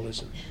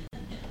alcoholism.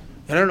 And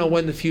I don't know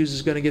when the fuse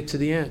is going to get to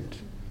the end.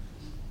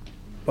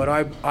 But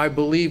I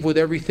believe with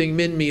everything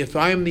in me, if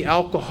I am the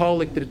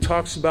alcoholic that it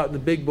talks about in the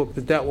big book,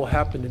 that will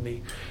happen to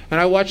me. And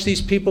I watch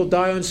these people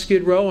die on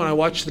Skid Row, and I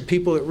watch the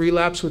people that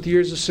relapse with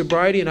years of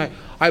sobriety, and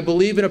I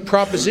believe in a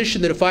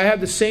proposition that if I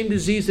have the same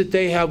disease that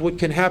they have, what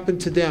can happen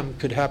to them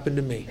could happen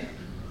to me.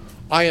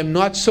 I am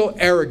not so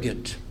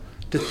arrogant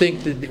to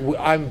think that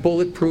I'm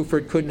bulletproof or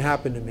it couldn't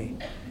happen to me.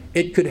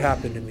 It could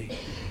happen to me.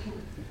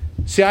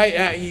 See,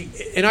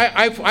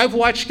 I've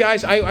watched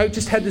guys. I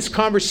just had this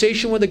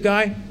conversation with a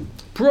guy.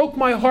 Broke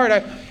my heart.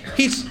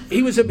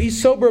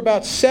 He's sober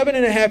about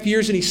 7.5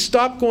 years, and he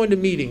stopped going to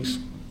meetings.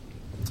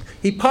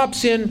 He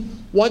pops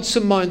in once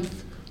a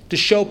month to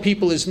show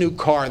people his new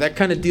car, that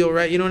kind of deal,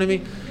 right? You know what I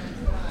mean?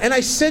 And I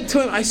said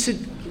to him,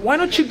 why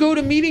don't you go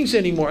to meetings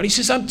anymore? And he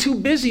says, I'm too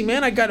busy,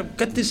 man. I got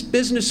this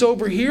business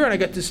over here, and I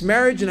got this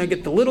marriage, and I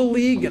got the little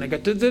league, and I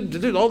got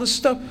all this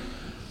stuff.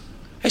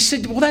 I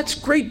said, well, that's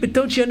great, but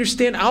don't you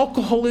understand?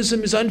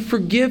 Alcoholism is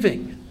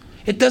unforgiving.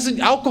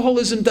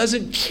 Alcoholism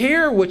doesn't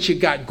care what you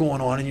got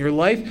going on in your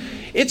life.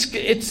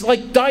 It's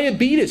like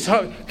diabetes.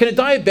 Can a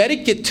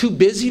diabetic get too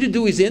busy to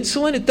do his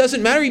insulin? It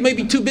doesn't matter. He may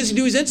be too busy to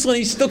do his insulin.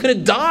 He's still going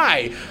to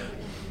die.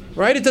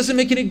 Right? It doesn't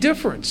make any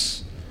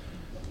difference.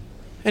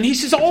 And he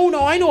says, oh,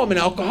 no, I know I'm an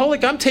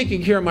alcoholic. I'm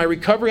taking care of my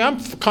recovery.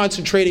 I'm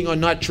concentrating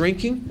on not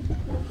drinking.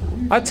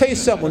 I'll tell you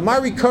something. When my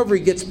recovery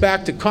gets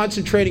back to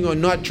concentrating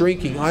on not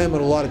drinking, I am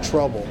in a lot of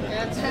trouble.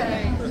 That's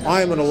right.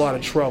 I am in a lot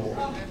of trouble.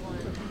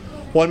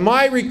 When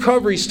my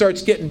recovery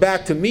starts getting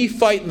back to me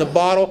fighting the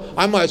bottle,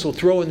 I might as well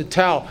throw in the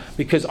towel,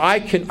 because I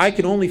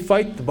can only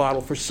fight the bottle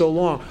for so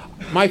long.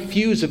 My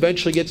fuse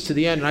eventually gets to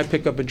the end and I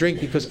pick up a drink,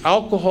 because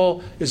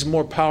alcohol is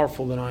more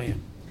powerful than I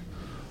am.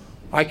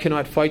 I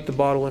cannot fight the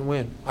bottle and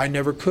win. I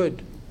never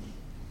could.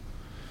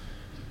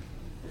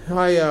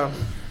 I'm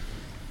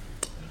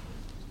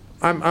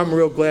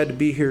real glad to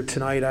be here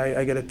tonight.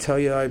 I got to tell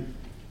you,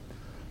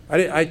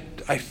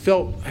 I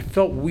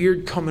felt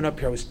weird coming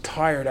up here. I was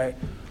tired. I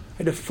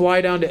had to fly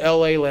down to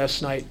L.A.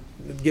 last night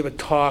and give a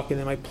talk, and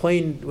then my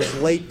plane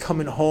was late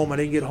coming home. I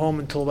didn't get home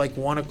until like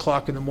 1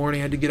 o'clock in the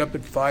morning. I had to get up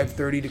at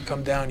 5:30 to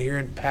come down here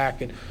and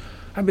pack. And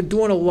I've been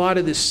doing a lot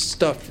of this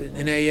stuff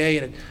in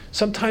AA, and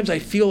sometimes I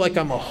feel like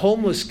I'm a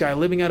homeless guy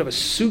living out of a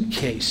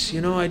suitcase.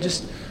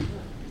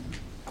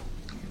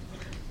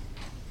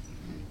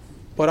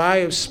 But I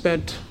have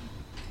spent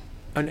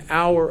an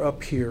hour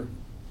up here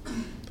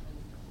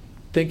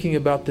thinking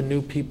about the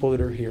new people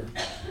that are here.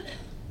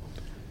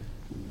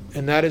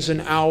 And that is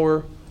an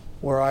hour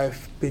where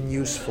I've been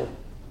useful.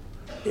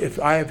 If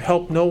I have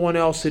helped no one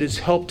else, it has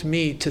helped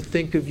me to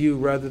think of you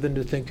rather than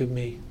to think of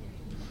me.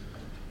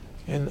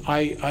 And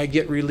I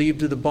get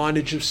relieved of the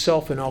bondage of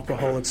self in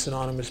Alcoholics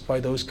Anonymous by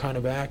those kind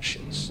of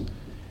actions.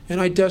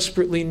 And I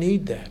desperately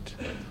need that.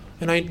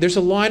 And there's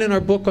a line in our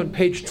book on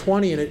page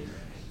 20, and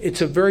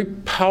it's a very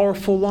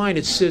powerful line.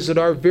 It says that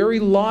our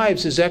very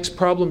lives as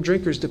ex-problem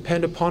drinkers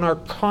depend upon our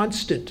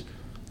constant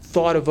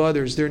thought of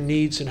others, their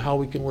needs, and how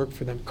we can work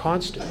for them.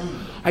 Constant.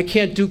 I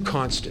can't do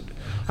constant.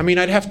 I mean,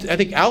 I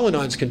think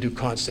Al-Anons can do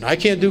constant. I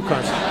can't do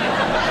constant.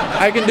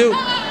 I can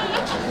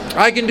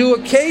do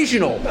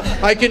occasional.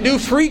 I can do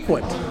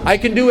frequent. I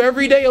can do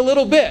every day a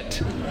little bit.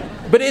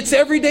 But it's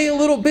every day a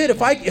little bit.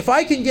 If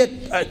I can get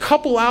a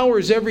couple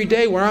hours every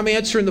day where I'm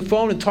answering the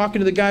phone and talking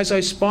to the guys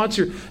I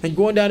sponsor and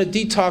going down to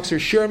detox or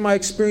sharing my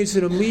experience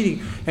in a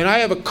meeting, and I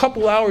have a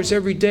couple hours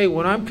every day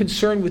when I'm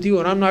concerned with you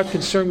and I'm not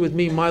concerned with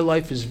me, my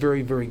life is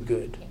very, very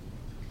good.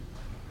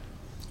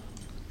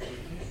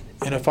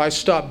 And if I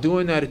stop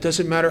doing that, it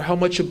doesn't matter how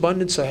much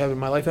abundance I have in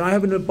my life. And I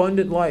have an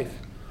abundant life.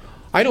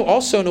 I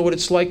also know what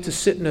it's like to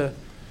sit in a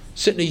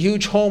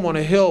huge home on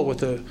a hill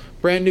with a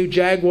brand new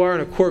Jaguar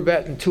and a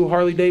Corvette and 2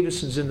 Harley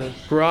Davidsons in the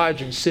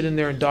garage and sit in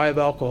there and die of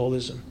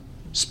alcoholism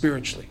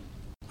spiritually.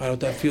 I know what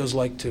that feels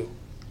like too.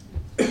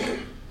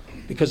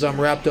 Because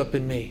I'm wrapped up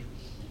in me.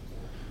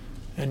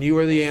 And you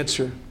are the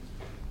answer.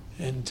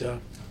 And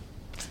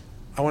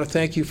I want to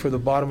thank you for the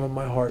bottom of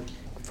my heart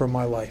for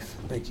my life.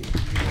 Thank you.